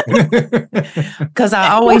Alice. Because I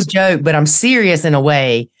always joke, but I'm serious in a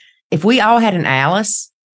way. If we all had an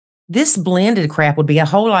Alice, this blended crap would be a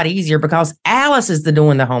whole lot easier because Alice is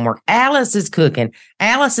doing the homework. Alice is cooking.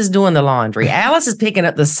 Alice is doing the laundry. Alice is picking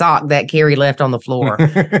up the sock that Kari left on the floor.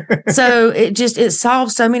 So it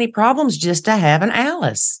solves so many problems just to have an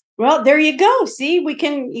Alice. Well, there you go. See, we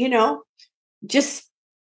can, just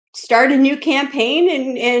start a new campaign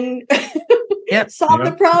and solve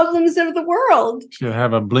the problems of the world. Should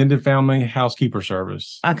have a blended family housekeeper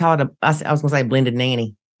service. I call it I was going to say blended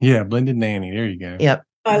nanny. Yeah, blended nanny. There you go. Yep.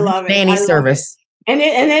 I love it. Nanny service. And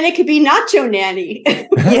then it could be Nacho Nanny.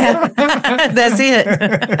 Yeah, that's it.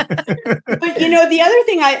 But, the other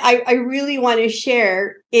thing I really want to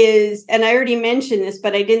share is, and I already mentioned this,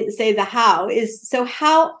 but I didn't say the how, is so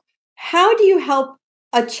how do you help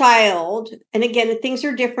a child? And again, things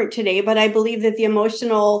are different today, but I believe that the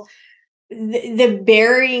emotional, the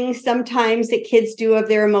bearing sometimes that kids do of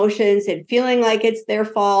their emotions and feeling like it's their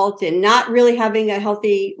fault and not really having a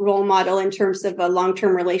healthy role model in terms of a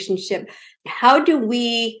long-term relationship. How do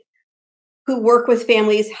we, who work with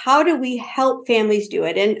families, how do we help families do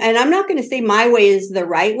it? And I'm not going to say my way is the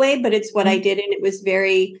right way, but it's what I did. And it was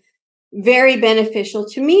very, very beneficial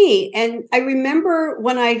to me. And I remember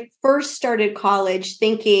when I first started college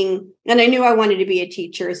thinking, and I knew I wanted to be a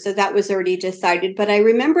teacher, so that was already decided. But I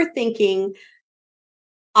remember thinking,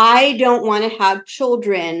 I don't want to have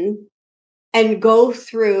children and go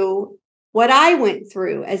through what I went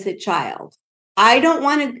through as a child. I don't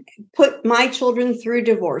want to put my children through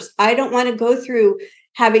divorce. I don't want to go through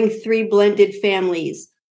having 3 blended families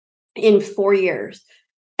in 4 years.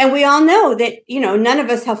 And we all know that, none of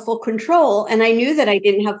us have full control. And I knew that I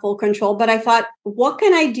didn't have full control, but I thought, what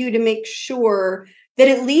can I do to make sure that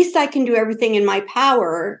at least I can do everything in my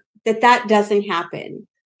power that doesn't happen?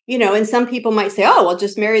 And some people might say, oh, well,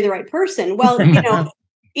 just marry the right person. Well,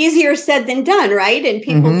 easier said than done, right? And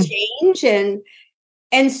people change.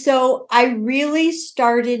 And so I really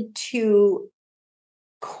started to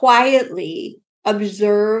quietly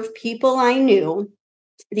observe people I knew.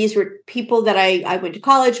 These were people that I went to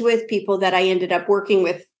college with, people that I ended up working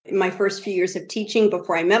with in my first few years of teaching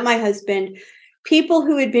before I met my husband, people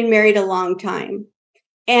who had been married a long time.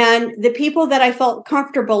 And the people that I felt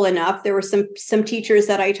comfortable enough, there were some teachers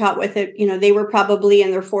that I taught with, they were probably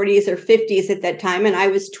in their 40s or 50s at that time. And I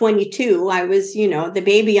was 22. I was, the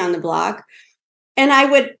baby on the block. And I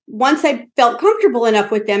would, once I felt comfortable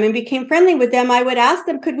enough with them and became friendly with them, I would ask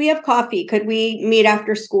them, could we have coffee? Could we meet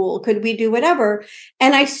after school? Could we do whatever?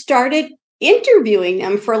 And I started interviewing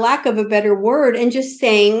them, for lack of a better word, and just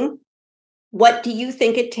saying, what do you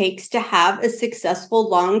think it takes to have a successful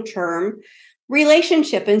long-term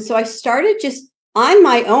relationship? And so I started just on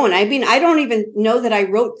my own. I mean, I don't even know that I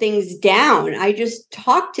wrote things down. I just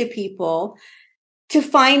talked to people to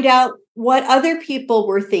find out what other people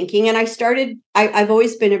were thinking. And I've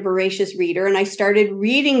always been a voracious reader, and I started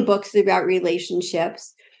reading books about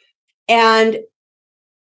relationships. And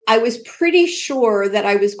I was pretty sure that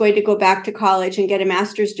I was going to go back to college and get a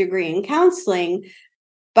master's degree in counseling,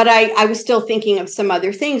 but I was still thinking of some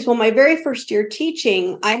other things. Well, my very first year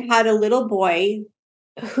teaching, I had a little boy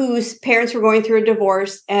whose parents were going through a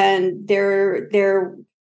divorce, and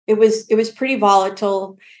it was pretty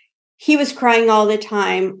volatile. He was crying all the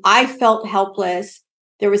time. I felt helpless.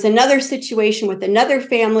 There was another situation with another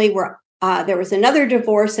family where there was another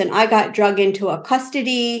divorce, and I got dragged into a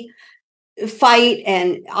custody fight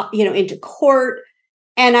and, into court.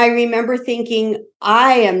 And I remember thinking,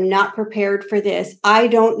 I am not prepared for this. I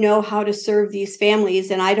don't know how to serve these families,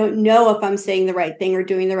 and I don't know if I'm saying the right thing or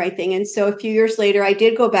doing the right thing. And so a few years later, I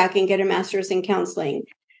did go back and get a master's in counseling.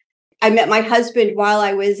 I met my husband while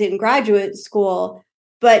I was in graduate school,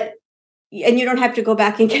 and you don't have to go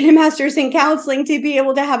back and get a master's in counseling to be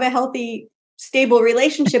able to have a healthy, stable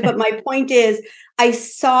relationship. But my point is, I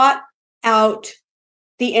sought out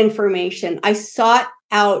the information. I sought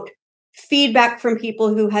out feedback from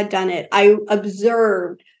people who had done it. I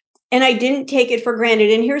observed, and I didn't take it for granted.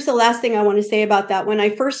 And here's the last thing I want to say about that. When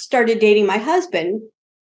I first started dating my husband,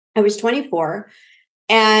 I was 24,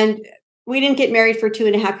 and we didn't get married for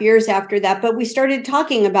 2.5 years after that, but we started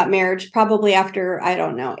talking about marriage probably after,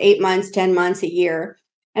 8 months, 10 months, a year.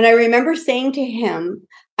 And I remember saying to him,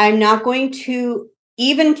 I'm not going to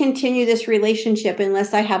even continue this relationship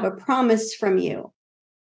unless I have a promise from you.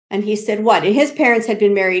 And he said, what? And his parents had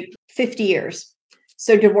been married 50 years.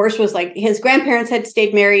 So divorce was like, his grandparents had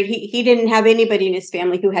stayed married. He didn't have anybody in his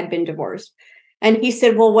family who had been divorced. And he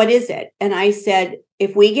said, well, what is it? And I said,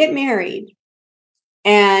 if we get married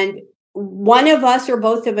and one of us or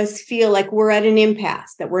both of us feel like we're at an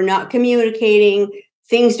impasse, that we're not communicating,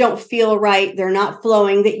 things don't feel right, they're not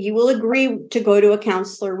flowing, that you will agree to go to a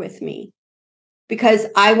counselor with me, because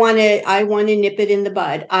I want to nip it in the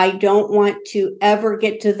bud. I don't want to ever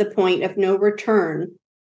get to the point of no return.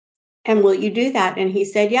 And will you do that? And he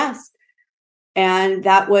said yes. And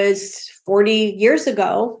that was 40 years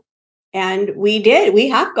ago. And we did. We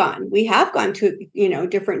have gone to,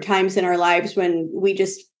 different times in our lives when we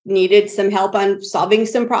just needed some help on solving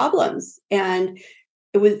some problems. And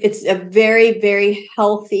it's a very, very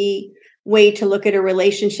healthy way to look at a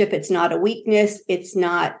relationship. It's not a weakness. It's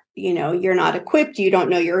not, you're not equipped. You don't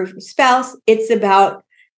know your spouse. It's about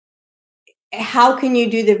how can you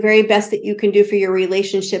do the very best that you can do for your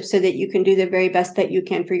relationship so that you can do the very best that you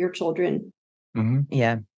can for your children? Mm-hmm.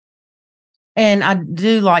 Yeah. And I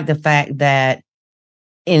do like the fact that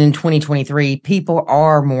in 2023, people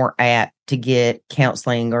are more apt to get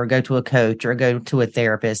counseling or go to a coach or go to a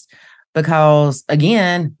therapist because,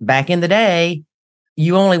 again, back in the day,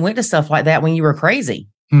 you only went to stuff like that when you were crazy.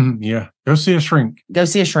 Mm-hmm. Yeah. Go see a shrink. Go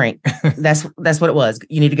see a shrink. That's what it was.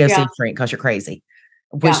 You need to go see a shrink because you're crazy.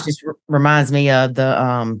 Which just reminds me of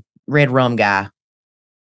the red rum guy.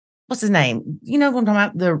 What's his name? You know what I'm talking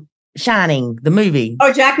about? The Shining, the movie.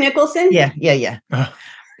 Oh, Jack Nicholson? Yeah.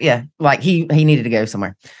 Yeah. Like he needed to go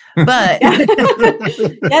somewhere. But yeah,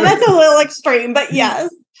 that's a little extreme, but yes.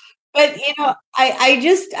 But I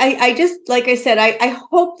just like I said, I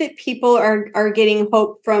hope that people are getting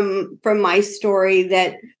hope from my story,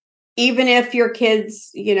 that even if your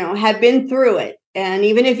kids, have been through it, and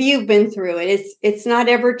even if you've been through it, it's not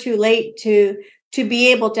ever too late to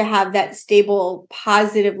be able to have that stable,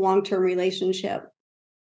 positive, long-term relationship.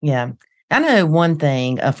 Yeah. I know one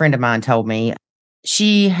thing a friend of mine told me.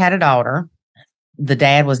 She had a daughter. The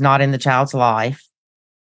dad was not in the child's life.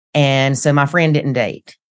 And so my friend didn't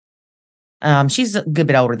date. She's a good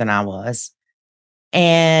bit older than I was.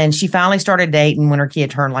 And she finally started dating when her kid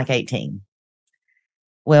turned like 18.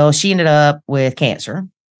 Well, she ended up with cancer.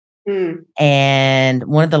 Mm. And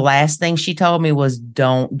one of the last things she told me was,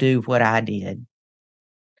 don't do what I did.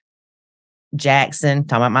 Jackson,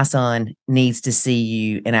 talking about my son, needs to see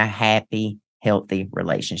you in a happy, healthy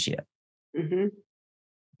relationship. Mm-hmm.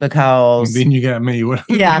 Because then you got me.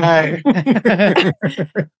 Yeah, I know.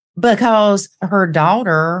 Because her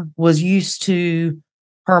daughter was used to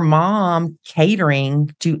her mom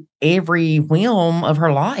catering to every whim of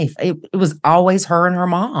her life. It was always her and her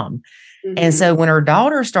mom. Mm-hmm. And so when her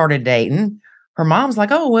daughter started dating, her mom's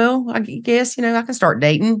like, oh, well, I guess, I can start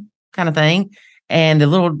dating kind of thing. And the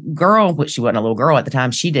little girl, which she wasn't a little girl at the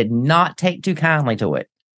time, she did not take too kindly to it,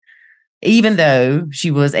 even though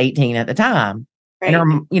she was 18 at the time. Right.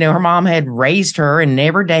 And her mom had raised her and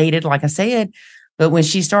never dated, like I said. But when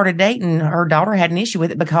she started dating, her daughter had an issue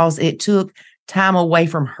with it because it took time away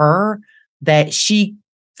from her that she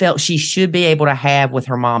felt she should be able to have with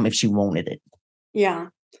her mom if she wanted it. Yeah,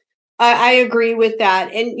 I agree with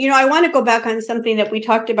that. And, I want to go back on something that we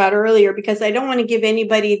talked about earlier, because I don't want to give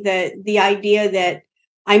anybody the idea that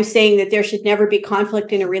I'm saying that there should never be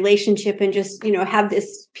conflict in a relationship and just, have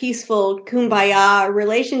this peaceful kumbaya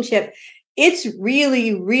relationship. It's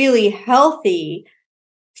really, really healthy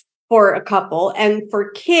for a couple and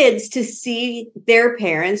for kids to see their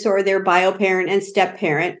parents or their bio parent and step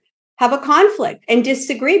parent have a conflict and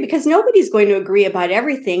disagree, because nobody's going to agree about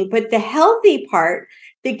everything. But the healthy part,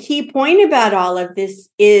 the key point about all of this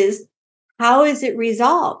is, how is it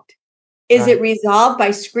resolved? Is it resolved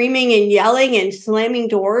by screaming and yelling and slamming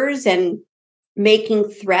doors and making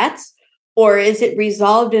threats? Or is it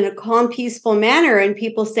resolved in a calm, peaceful manner and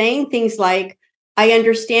people saying things like, I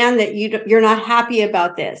understand that you're not happy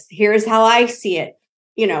about this. Here's how I see it.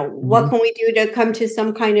 What can we do to come to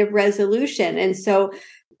some kind of resolution? And so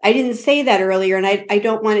I didn't say that earlier, and I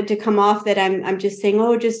don't want it to come off that I'm just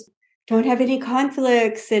saying, just don't have any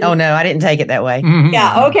conflicts. And, oh, no, I didn't take it that way.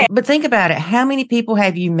 Yeah, okay. But think about it. How many people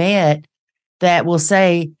have you met that will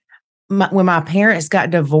say, when my parents got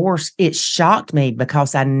divorced, it shocked me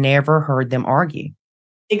because I never heard them argue?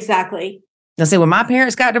 Exactly. Now, see, when my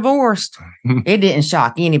parents got divorced, it didn't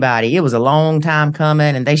shock anybody. It was a long time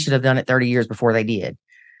coming, and they should have done it 30 years before they did.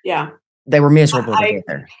 Yeah. They were miserable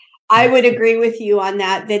together. I would agree with you on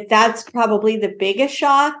that's probably the biggest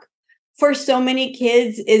shock for so many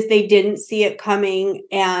kids, is they didn't see it coming.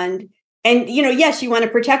 And yes, you want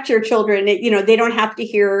to protect your children. They don't have to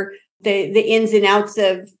hear the ins and outs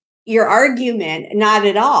of your argument, not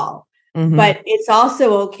at all. Mm-hmm. But it's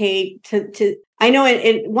also okay to I know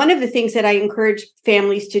one of the things that I encourage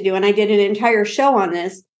families to do, and I did an entire show on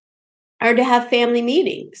this, are to have family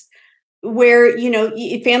meetings where,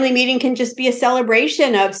 family meeting can just be a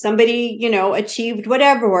celebration of somebody, achieved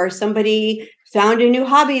whatever, or somebody found a new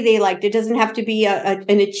hobby they liked. It doesn't have to be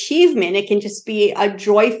an achievement. It can just be a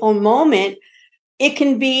joyful moment. It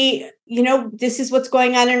can be, this is what's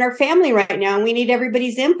going on in our family right now, and we need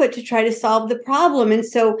everybody's input to try to solve the problem. And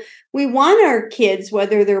so we want our kids,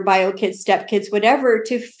 whether they're bio kids, step kids, whatever,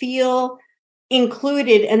 to feel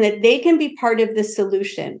included and that they can be part of the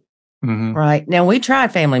solution. Mm-hmm. Right. Now, we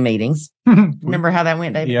tried family meetings. Remember how that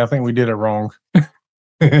went, David? Yeah, I think we did it wrong.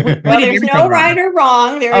 There's no right or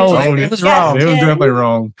wrong. It was wrong. It was definitely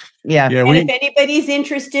wrong. Yeah. And if anybody's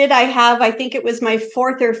interested, I think it was my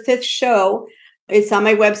 4th or 5th show. It's on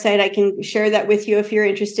my website. I can share that with you if you're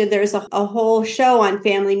interested. There's a whole show on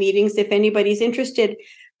family meetings if anybody's interested.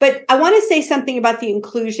 But I want to say something about the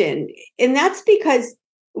inclusion. And that's because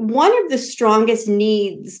one of the strongest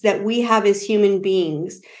needs that we have as human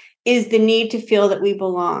beings is the need to feel that we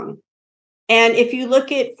belong. And if you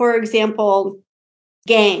look at, for example,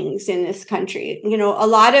 gangs in this country, a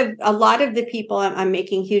lot of the people, I'm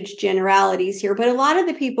making huge generalities here, but a lot of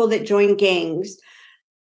the people that join gangs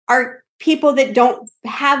are people that don't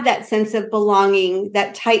have that sense of belonging,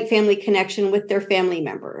 that tight family connection with their family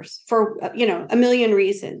members for, a million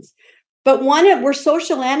reasons. But we're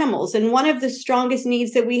social animals, and one of the strongest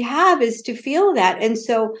needs that we have is to feel that. And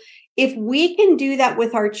so if we can do that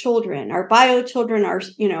with our children, our bio children,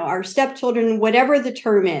 our stepchildren, whatever the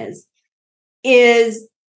term is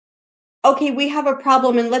okay, we have a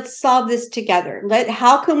problem and let's solve this together.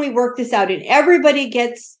 How can we work this out? And everybody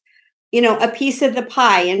gets, a piece of the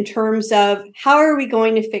pie in terms of how are we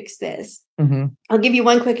going to fix this? Mm-hmm. I'll give you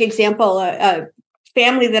one quick example. A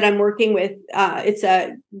family that I'm working with,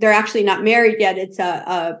 they're actually not married yet. It's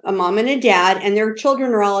a mom and a dad, and their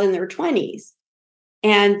children are all in their 20s.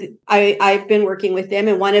 And I've been working with them.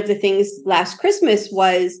 And one of the things last Christmas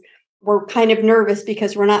was, we're kind of nervous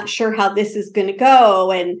because we're not sure how this is going to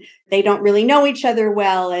go. And they don't really know each other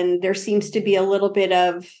well. And there seems to be a little bit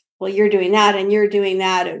of, well, you're doing that and you're doing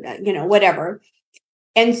that, whatever.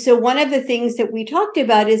 And so one of the things that we talked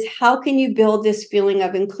about is how can you build this feeling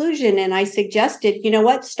of inclusion? And I suggested,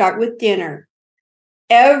 start with dinner.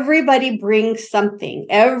 Everybody brings something.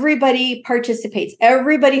 Everybody participates.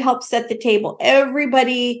 Everybody helps set the table.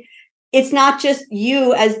 It's not just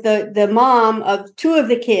you as the mom of two of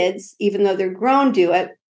the kids, even though they're grown, do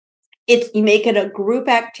it. You make it a group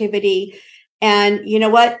activity, and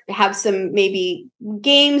have some maybe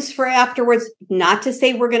games for afterwards. Not to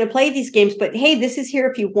say we're going to play these games, but hey, this is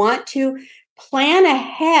here if you want to plan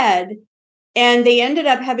ahead. And they ended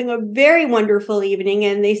up having a very wonderful evening,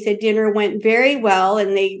 and they said dinner went very well,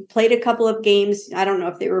 and they played a couple of games. I don't know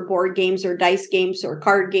if they were board games or dice games or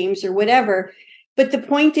card games or whatever. But the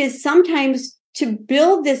point is, sometimes to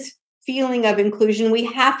build this feeling of inclusion, we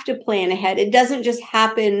have to plan ahead. It doesn't just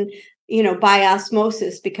happen, by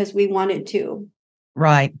osmosis because we want it to.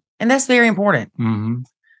 Right. And that's very important. Mm-hmm.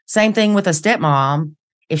 Same thing with a stepmom.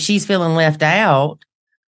 If she's feeling left out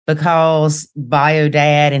because bio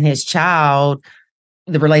dad and his child,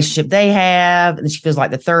 the relationship they have, and she feels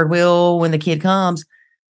like the third wheel when the kid comes,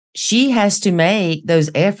 she has to make those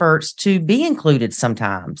efforts to be included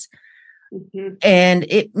sometimes. Mm-hmm. And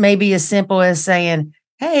it may be as simple as saying,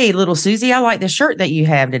 hey, little Susie, I like the shirt that you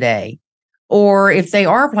have today. Or if they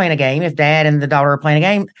are playing a game, if dad and the daughter are playing a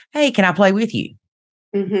game, hey, can I play with you?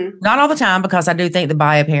 Mm-hmm. Not all the time, because I do think the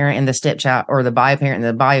bio parent and the stepchild, or the bio parent and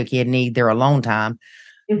the bio kid, need their alone time.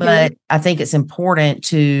 Mm-hmm. But I think it's important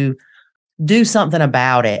to do something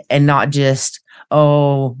about it and not just,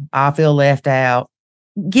 oh, I feel left out.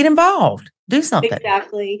 Get involved. Do something.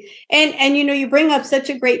 Exactly. And you bring up such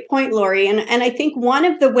a great point, Lori. And I think one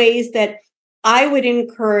of the ways that I would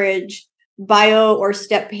encourage bio or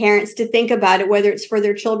step parents to think about it, whether it's for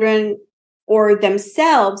their children or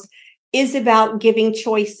themselves, is about giving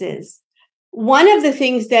choices. One of the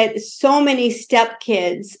things that so many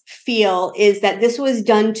stepkids feel is that this was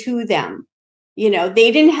done to them.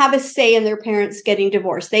 They didn't have a say in their parents getting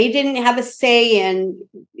divorced. They didn't have a say in,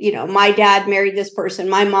 my dad married this person,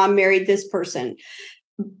 my mom married this person.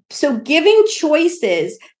 So giving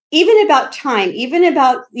choices, even about time, even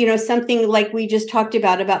about, something like we just talked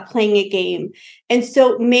about playing a game. And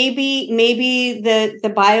so maybe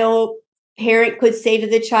the bio parent could say to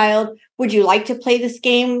the child, would you like to play this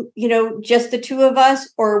game, just the two of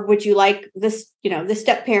us? Or would you like this, the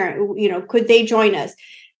step parent, could they join us?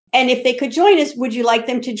 And if they could join us, would you like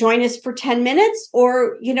them to join us for 10 minutes?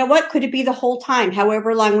 Or, could it be the whole time,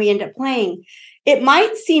 however long we end up playing? It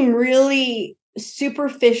might seem really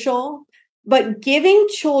superficial, but giving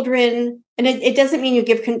children, and it doesn't mean you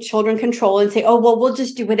give children control and say, oh, well, we'll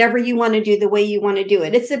just do whatever you want to do the way you want to do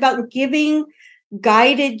it. It's about giving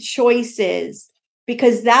guided choices,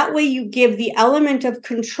 because that way you give the element of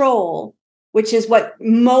control, which is what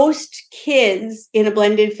most kids in a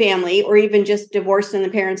blended family, or even just divorced and the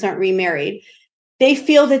parents aren't remarried, they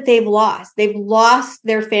feel that they've lost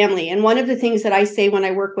their family. And one of the things that I say when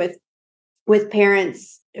I work with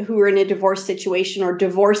parents who are in a divorce situation or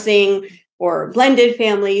divorcing or blended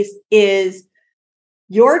families is,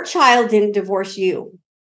 your child didn't divorce you.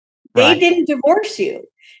 They didn't divorce you.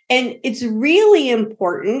 And it's really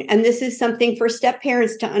important, and this is something for step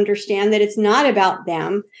parents to understand, that it's not about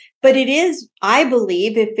them, but it is, I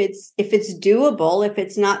believe, if it's doable, if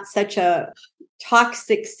it's not such a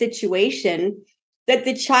toxic situation, that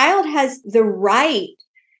the child has the right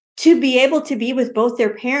to be able to be with both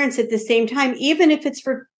their parents at the same time, even if it's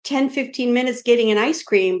for 10, 15 minutes getting an ice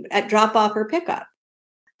cream at drop off or pickup.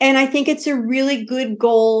 And I think it's a really good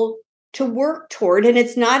goal to work toward. And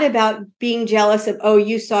it's not about being jealous of, oh,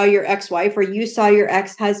 you saw your ex-wife or you saw your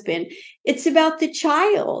ex-husband. It's about the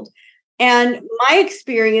child. And my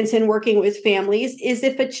experience in working with families is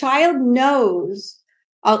if a child knows,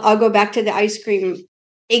 I'll go back to the ice cream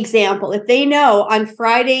example. If they know on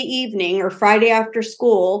Friday evening or Friday after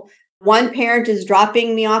school, one parent is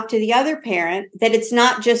dropping me off to the other parent, that it's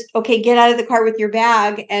not just, okay, get out of the car with your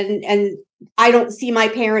bag and I don't see my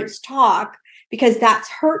parents talk, because that's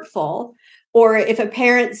hurtful. Or if a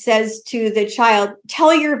parent says to the child,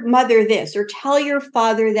 tell your mother this or tell your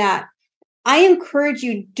father that, I encourage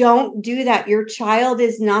you, don't do that. Your child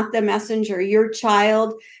is not the messenger. Your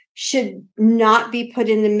child should not be put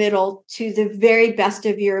in the middle to the very best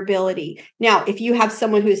of your ability. Now, if you have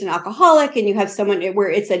someone who's an alcoholic and you have someone where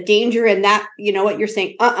it's a danger and that, you know what, you're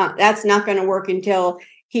saying, that's not going to work until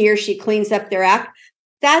he or she cleans up their act.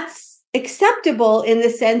 That's acceptable in the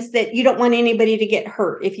sense that you don't want anybody to get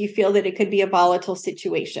hurt if you feel that it could be a volatile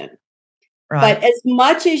situation. Right. But as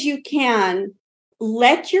much as you can,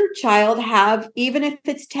 let your child have, even if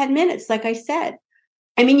it's 10 minutes, like I said.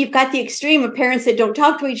 I mean, you've got the extreme of parents that don't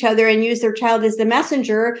talk to each other and use their child as the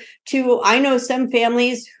messenger to, I know some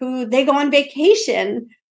families who they go on vacation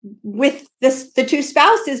with the two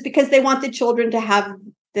spouses because they want the children to have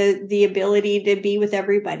the ability to be with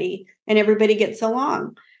everybody and everybody gets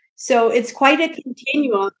along. So it's quite a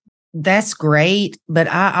continuum. That's great. But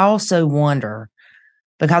I also wonder,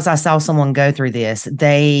 because I saw someone go through this,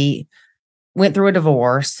 they went through a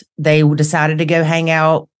divorce. They decided to go hang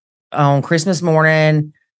out on Christmas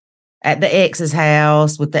morning at the ex's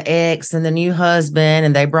house with the ex and the new husband,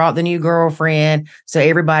 and they brought the new girlfriend so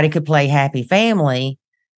everybody could play Happy Family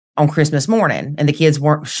on Christmas morning, and the kids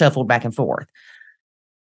weren't shuffled back and forth.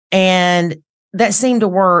 And that seemed to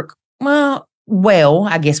work, well,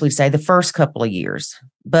 I guess we'd say the first couple of years.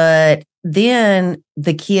 But then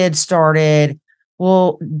the kids started,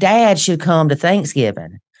 well, Dad should come to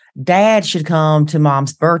Thanksgiving. Dad should come to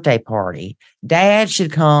Mom's birthday party. Dad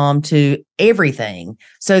should come to everything.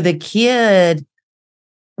 So the kid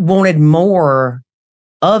wanted more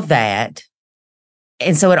of that.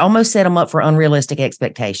 And so it almost set them up for unrealistic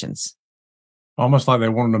expectations. Almost like they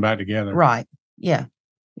wanted them back together. Right. Yeah.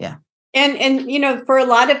 Yeah. And you know, for a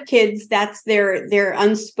lot of kids, that's their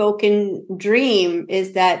unspoken dream,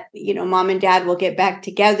 is that, you know, mom and dad will get back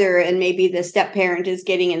together, and maybe the step parent is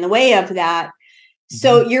getting in the way of that.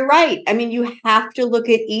 So you're right. I mean, you have to look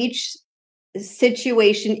at each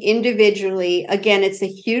situation individually. Again, it's a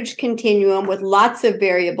huge continuum with lots of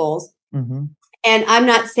variables. Mm-hmm. And I'm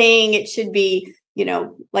not saying it should be, you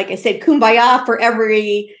know, like I said, kumbaya for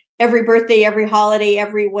every birthday, every holiday,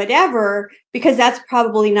 every whatever, because that's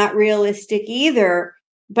probably not realistic either.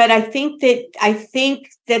 But I think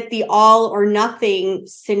that the all or nothing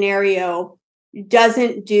scenario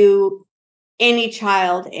doesn't do any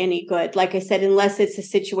child any good. Like I said, unless it's a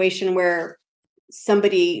situation where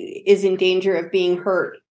somebody is in danger of being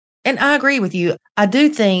hurt. And I agree with you. I do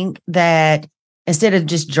think that instead of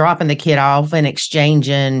just dropping the kid off and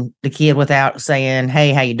exchanging the kid without saying,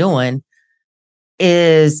 hey, how you doing?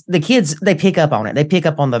 Is the kids, they pick up on it. They pick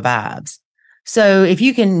up on the vibes. So if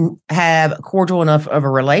you can have cordial enough of a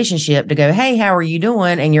relationship to go, hey, how are you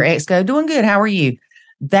doing? And your ex go, doing good. How are you?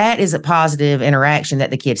 That is a positive interaction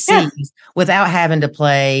that the kid sees without having to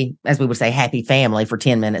play, as we would say, Happy Family for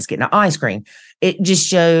 10 minutes getting an ice cream. It just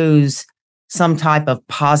shows some type of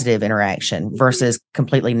positive interaction versus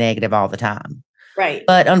completely negative all the time. Right.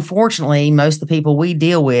 But unfortunately, most of the people we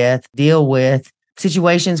deal with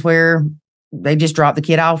situations where they just drop the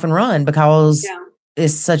kid off and run because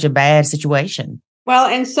it's such a bad situation. Well,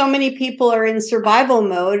 and so many people are in survival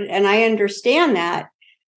mode, and I understand that.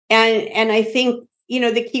 And I think, you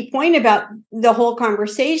know, the key point about the whole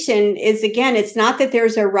conversation is, again, it's not that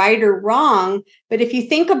there's a right or wrong, but if you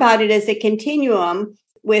think about it as a continuum,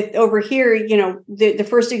 with over here, you know, the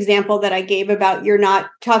first example that I gave about you're not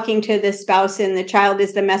talking to the spouse and the child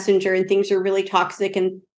is the messenger and things are really toxic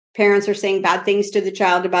and parents are saying bad things to the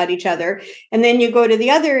child about each other. And then you go to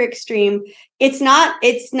the other extreme. It's not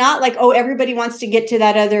like, oh, everybody wants to get to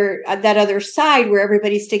that other side where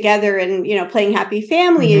everybody's together and, you know, playing Happy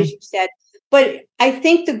Family, as you said. But I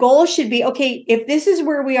think the goal should be, okay, if this is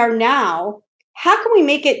where we are now, how can we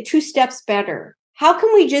make it 2 steps better? How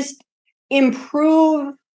can we just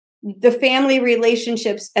improve the family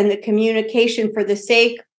relationships and the communication for the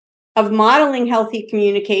sake of modeling healthy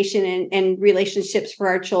communication and relationships for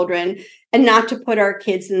our children, and not to put our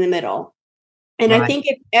kids in the middle? And Right. I think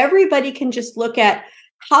if everybody can just look at,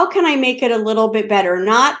 how can I make it a little bit better?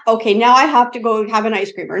 Not, okay, now I have to go have an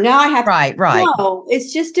ice cream, or now I have Right. No,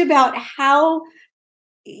 it's just about how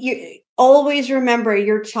you always remember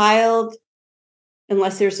your child,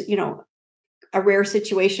 unless there's, a rare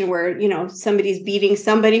situation where, somebody's beating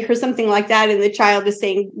somebody or something like that, and the child is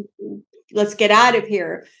saying, let's get out of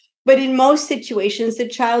here. But in most situations, the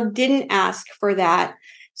child didn't ask for that.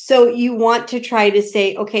 So you want to try to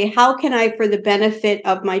say, okay, how can I, for the benefit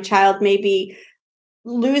of my child, maybe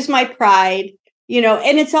lose my pride,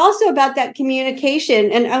 and it's also about that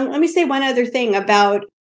communication. And let me say one other thing about,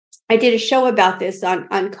 I did a show about this on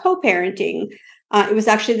co-parenting. It was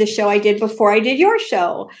actually the show I did before I did your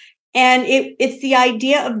show. And it's the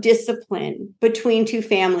idea of discipline between two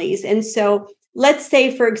families. And so let's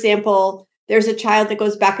say, for example, there's a child that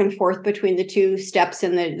goes back and forth between the two steps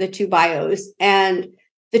and the two bios. And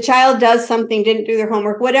the child does something, didn't do their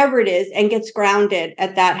homework, whatever it is, and gets grounded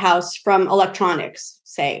at that house from electronics,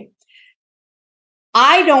 say.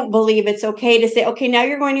 I don't believe it's okay to say, okay, now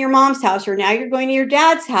you're going to your mom's house, or now you're going to your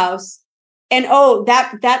dad's house. And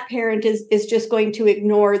that parent is just going to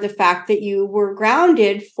ignore the fact that you were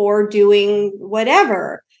grounded for doing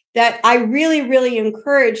whatever. That I really, really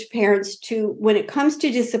encourage parents to, when it comes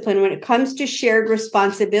to discipline, when it comes to shared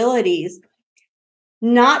responsibilities,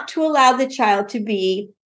 not to allow the child to be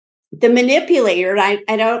the manipulator.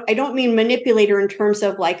 And I don't mean manipulator in terms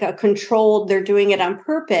of like a controlled, they're doing it on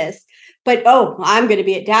purpose, but, I'm going to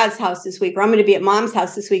be at dad's house this week, or I'm going to be at mom's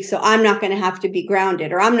house this week, so I'm not going to have to be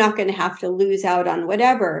grounded, or I'm not going to have to lose out on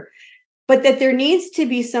whatever. But that there needs to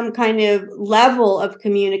be some kind of level of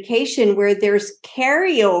communication where there's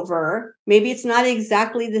carryover. Maybe it's not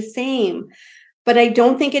exactly the same, but I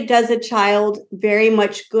don't think it does a child very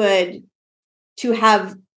much good to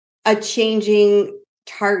have a changing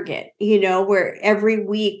target, where every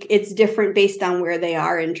week it's different based on where they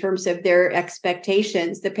are in terms of their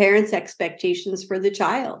expectations, the parents' expectations for the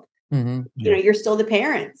child. Mm-hmm. You're still the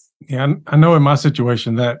parents. Yeah, I know in my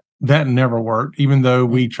situation that never worked, even though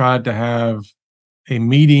we tried to have a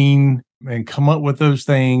meeting and come up with those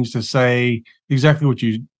things to say exactly what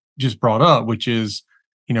you just brought up, which is,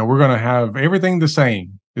 we're going to have everything the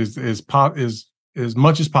same as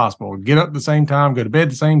much as possible. Get up at the same time, go to bed at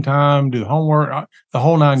the same time, do the homework, the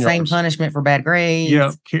whole nine yards. Same punishment for bad grades.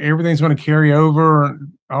 Yeah, everything's going to carry over.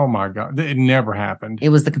 Oh my God, it never happened. It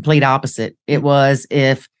was the complete opposite. It was,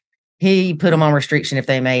 if he put them on restriction, if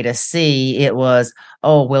they made a C, it was,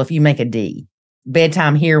 if you make a D.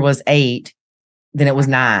 Bedtime here was 8, then it was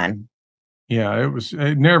 9. Yeah,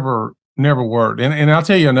 it never worked. And I'll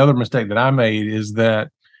tell you another mistake that I made is that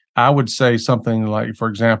I would say something like, for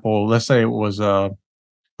example, let's say it was a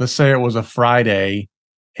Friday,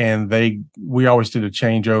 and we always did a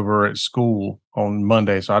changeover at school on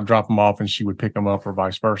Monday. So I'd drop them off and she would pick them up, or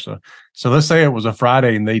vice versa. So let's say it was a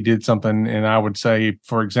Friday and they did something, and I would say,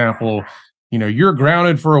 for example, you're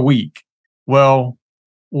grounded for a week. Well,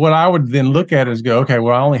 what I would then look at is go, okay,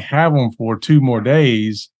 well, I only have them for 2 more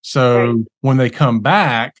days. So when they come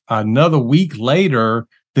back another week later,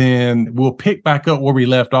 then we'll pick back up where we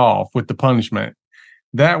left off with the punishment.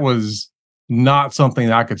 That was not something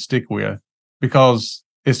that I could stick with, because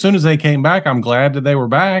as soon as they came back, I'm glad that they were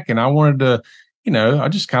back. And I wanted to, I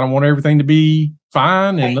just kind of want everything to be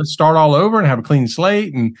fine, and let's start all over and have a clean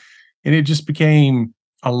slate. And it just became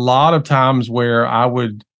a lot of times where I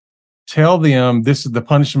would tell them, this is the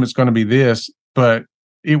punishment's going to be this, but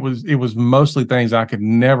it was mostly things I could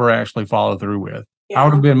never actually follow through with. Yeah. I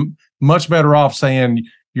would have been much better off saying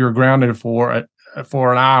you're grounded for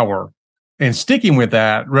an hour and sticking with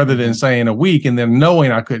that, rather than saying a week and then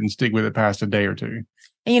knowing I couldn't stick with it past a day or 2.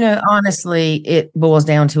 Honestly, it boils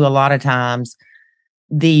down to, a lot of times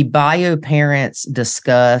the bio parents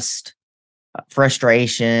discussed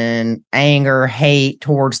frustration, anger, hate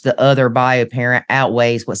towards the other bio parent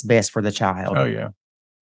outweighs what's best for the child. Oh, yeah.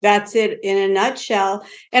 That's it in a nutshell.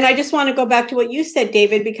 And I just want to go back to what you said,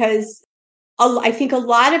 David, because I think a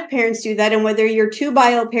lot of parents do that. And whether you're 2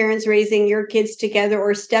 bio parents raising your kids together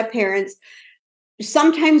or step parents,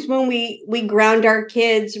 sometimes when we ground our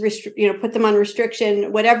kids, put them on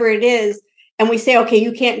restriction, whatever it is, and we say, okay,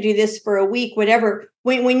 you can't do this for a week, whatever.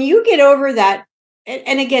 When you get over that,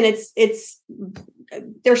 and again, it's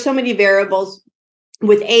there's so many variables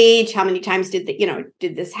with age. How many times did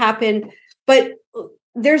this happen? But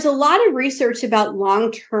there's a lot of research about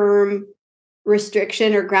long-term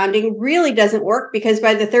restriction or grounding really doesn't work, because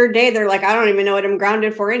by the 3rd day, they're like, I don't even know what I'm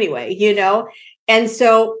grounded for anyway, And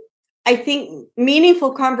so I think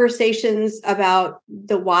meaningful conversations about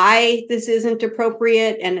the why this isn't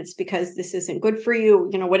appropriate, and it's because this isn't good for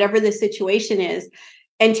you, whatever the situation is,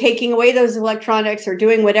 and taking away those electronics or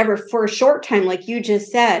doing whatever for a short time, like you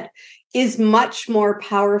just said, is much more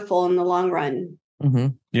powerful in the long run. Mm-hmm.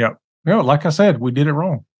 Yeah. No, like I said, we did it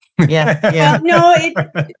wrong. Yeah. Well, no,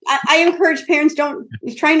 I encourage parents,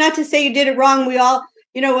 try not to say you did it wrong. We all,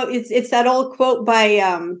 it's that old quote by,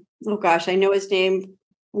 oh gosh, I know his name,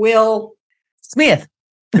 Will Smith.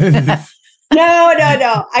 No.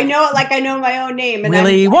 I know it like I know my own name. And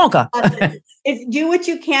Willy Wonka. Do what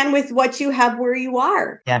you can with what you have where you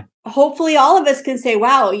are. Yeah. Hopefully all of us can say,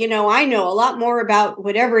 wow, I know a lot more about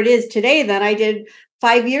whatever it is today than I did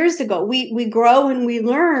 5 years ago. We grow and we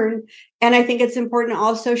learn. And I think it's important to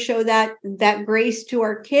also show that grace to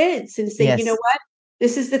our kids and say, you know what?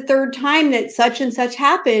 This is the third time that such and such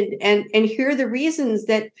happened. And here are the reasons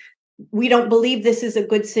that we don't believe this is a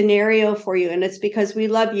good scenario for you. And it's because we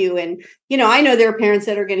love you. And, I know there are parents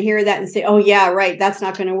that are going to hear that and say, oh yeah, right. That's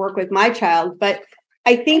not going to work with my child. But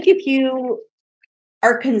I think if you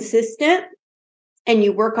are consistent and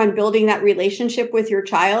you work on building that relationship with your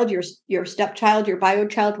child, your stepchild, your bio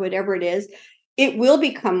child, whatever it is, it will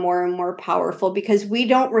become more and more powerful because we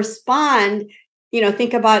don't respond.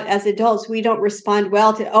 Think about as adults, we don't respond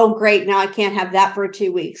well to, oh, great. Now I can't have that for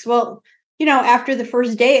 2 weeks. Well, after the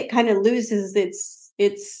first day, it kind of loses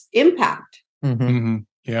its impact. Mm-hmm. Mm-hmm.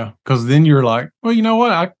 Yeah. Because then you're like, well, you know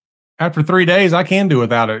what? After 3 days, I can do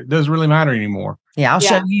without it. It doesn't really matter anymore. Yeah, I'll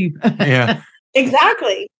show you. Yeah.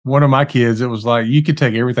 Exactly. One of my kids, it was like, you could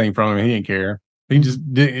take everything from him. He didn't care. He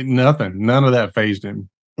just did nothing. None of that fazed him.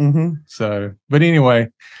 Mm-hmm. So, but anyway,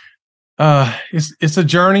 it's a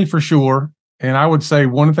journey for sure. And I would say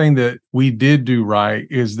one thing that we did do right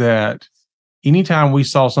is that anytime we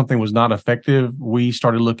saw something was not effective, we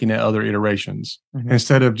started looking at other iterations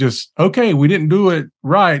instead of just, okay, we didn't do it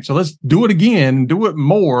right, so let's do it again, do it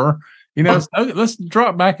more. Let's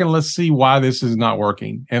drop back and let's see why this is not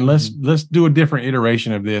working. And let's do a different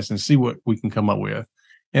iteration of this and see what we can come up with.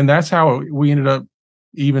 And that's how we ended up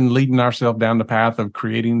even leading ourselves down the path of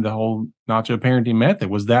creating the whole Nacho Parenting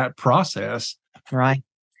Method, was that process. Right.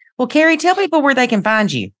 Well, Kari, tell people where they can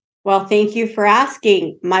find you. Well, thank you for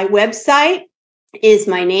asking. My website is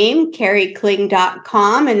my name,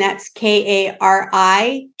 karikling.com, and that's KARIKLING.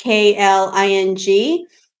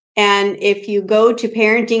 And if you go to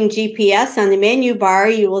Parenting GPS on the menu bar,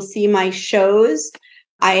 you will see my shows.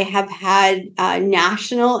 I have had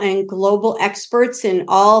national and global experts in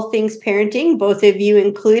all things parenting, both of you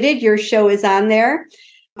included. Your show is on there.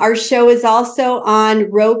 Our show is also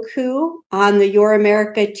on Roku on the Your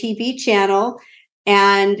America TV channel.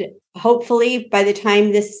 And hopefully by the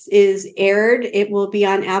time this is aired, it will be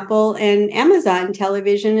on Apple and Amazon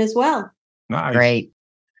television as well. Nice. Great.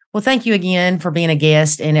 Well, thank you again for being a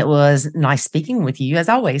guest. And it was nice speaking with you as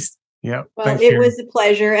always. Yeah. Well, it was a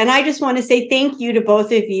pleasure. And I just want to say thank you to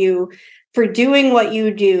both of you for doing what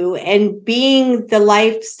you do and being the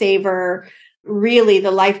lifesaver, really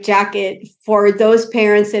the life jacket for those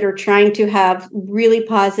parents that are trying to have really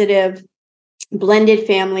positive blended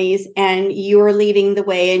families, and you're leading the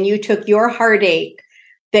way, and you took your heartache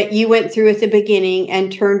that you went through at the beginning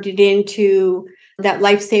and turned it into that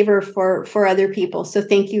lifesaver for other people. So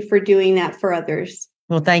thank you for doing that for others.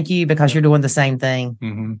 Well, thank you, because you're doing the same thing.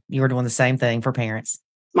 Mm-hmm. You are doing the same thing for parents.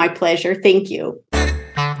 My pleasure. Thank you.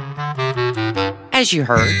 As you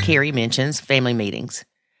heard, Kari mentions family meetings.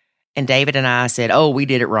 And David and I said, oh, we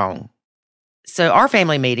did it wrong. So our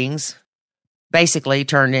family meetings basically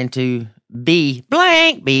turned into beep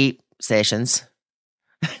sessions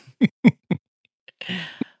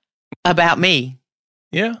about me.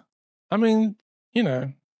 Yeah. I mean,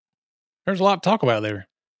 there's a lot to talk about there.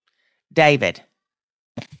 David,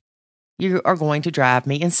 you are going to drive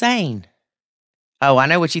me insane. Oh, I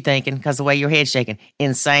know what you're thinking because the way your head's shaking.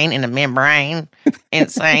 Insane in the membrane.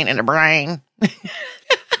 Insane in the brain.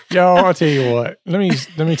 Y'all, I'll tell you what. Let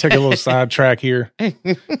me take a little sidetrack here.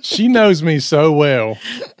 She knows me so well.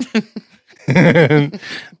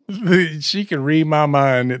 She can read my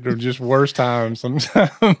mind at the just worst times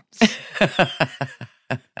sometimes.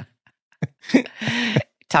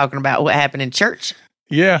 Talking about what happened in church.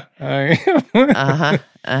 Yeah. Uh-huh.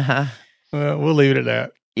 Well, we'll leave it at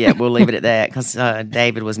that. Yeah, we'll leave it at that because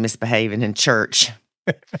David was misbehaving in church.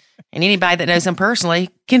 And anybody that knows him personally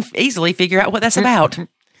can easily figure out what that's about.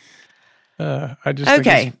 I just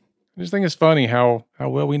think it's funny how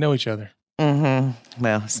well we know each other. Mm-hmm.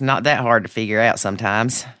 Well, it's not that hard to figure out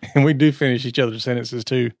sometimes. And we do finish each other's sentences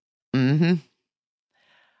too. Mm-hmm.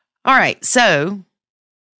 All right. So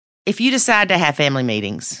if you decide to have family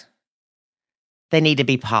meetings, they need to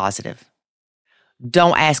be positive.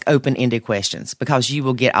 Don't ask open-ended questions because you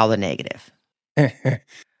will get all the negative.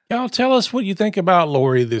 Y'all tell us what you think about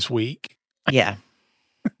Lori this week. Yeah.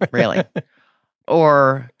 really.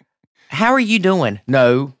 Or, how are you doing?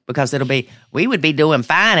 No, because we would be doing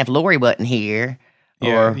fine if Lori wasn't here.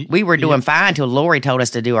 Or we were doing fine till Lori told us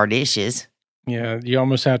to do our dishes. Yeah, you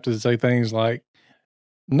almost have to say things like,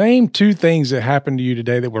 name 2 things that happened to you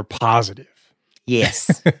today that were positive.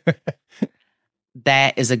 Yes.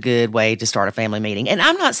 That is a good way to start a family meeting. And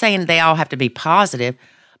I'm not saying they all have to be positive,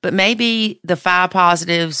 but maybe the 5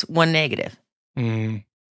 positives, 1 negative. Mm.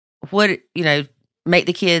 Make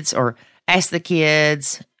the kids or ask the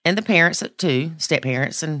kids and the parents too, step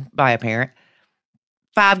parents and by a parent,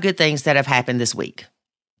 5 good things that have happened this week,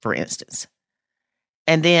 for instance.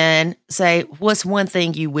 And then say, what's one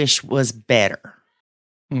thing you wish was better?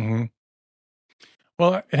 Mm-hmm.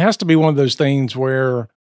 Well, it has to be one of those things where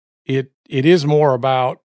it is more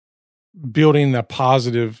about building a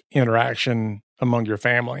positive interaction among your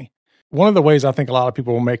family. One of the ways I think a lot of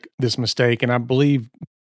people will make this mistake, and I believe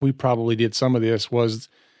we probably did some of this, was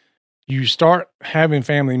you start having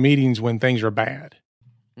family meetings when things are bad.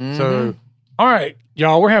 Mm-hmm. So, all right,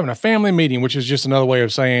 y'all, we're having a family meeting, which is just another way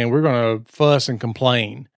of saying we're going to fuss and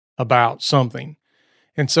complain about something.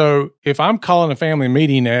 And so if I'm calling a family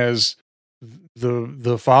meeting as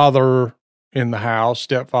the father in the house,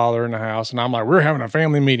 stepfather in the house, and I'm like, we're having a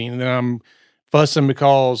family meeting, and then I'm fussing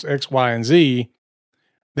because X, Y, and Z,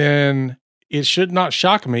 then it should not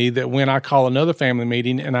shock me that when I call another family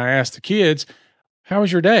meeting and I ask the kids, how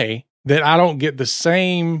was your day? That I don't get the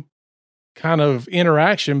same kind of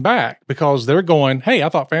interaction back because they're going, hey, I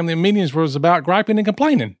thought family meetings was about griping and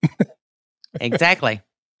complaining. Exactly.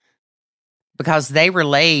 Because they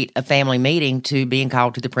relate a family meeting to being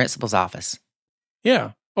called to the principal's office.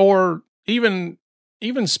 Yeah. Or even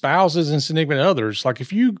spouses and significant others. Like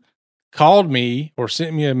if you called me or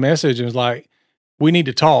sent me a message and was like, we need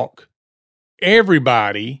to talk,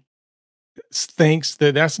 everybody thinks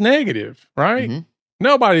that that's negative, right? Mm-hmm.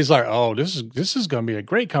 Nobody's like, oh, this is going to be a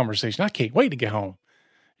great conversation. I can't wait to get home.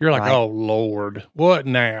 You're like, right. Oh, Lord, what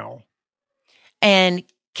now? And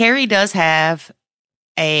Kari does have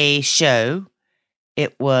a show.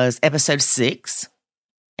 It was episode 6,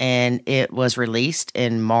 and it was released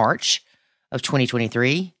in March of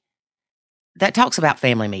 2023. That talks about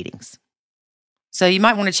family meetings. So you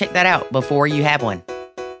might want to check that out before you have one.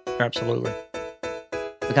 Absolutely.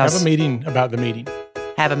 Because have a meeting about the meeting.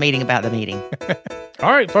 Have a meeting about the meeting.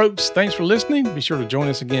 All right, folks. Thanks for listening. Be sure to join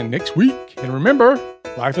us again next week. And remember,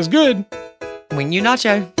 life is good when you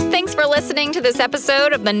nacho. Thanks for listening to this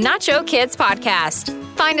episode of the Nacho Kids Podcast.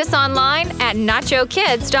 Find us online at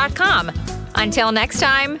nachokids.com. Until next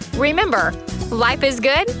time, remember, life is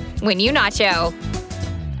good when you nacho.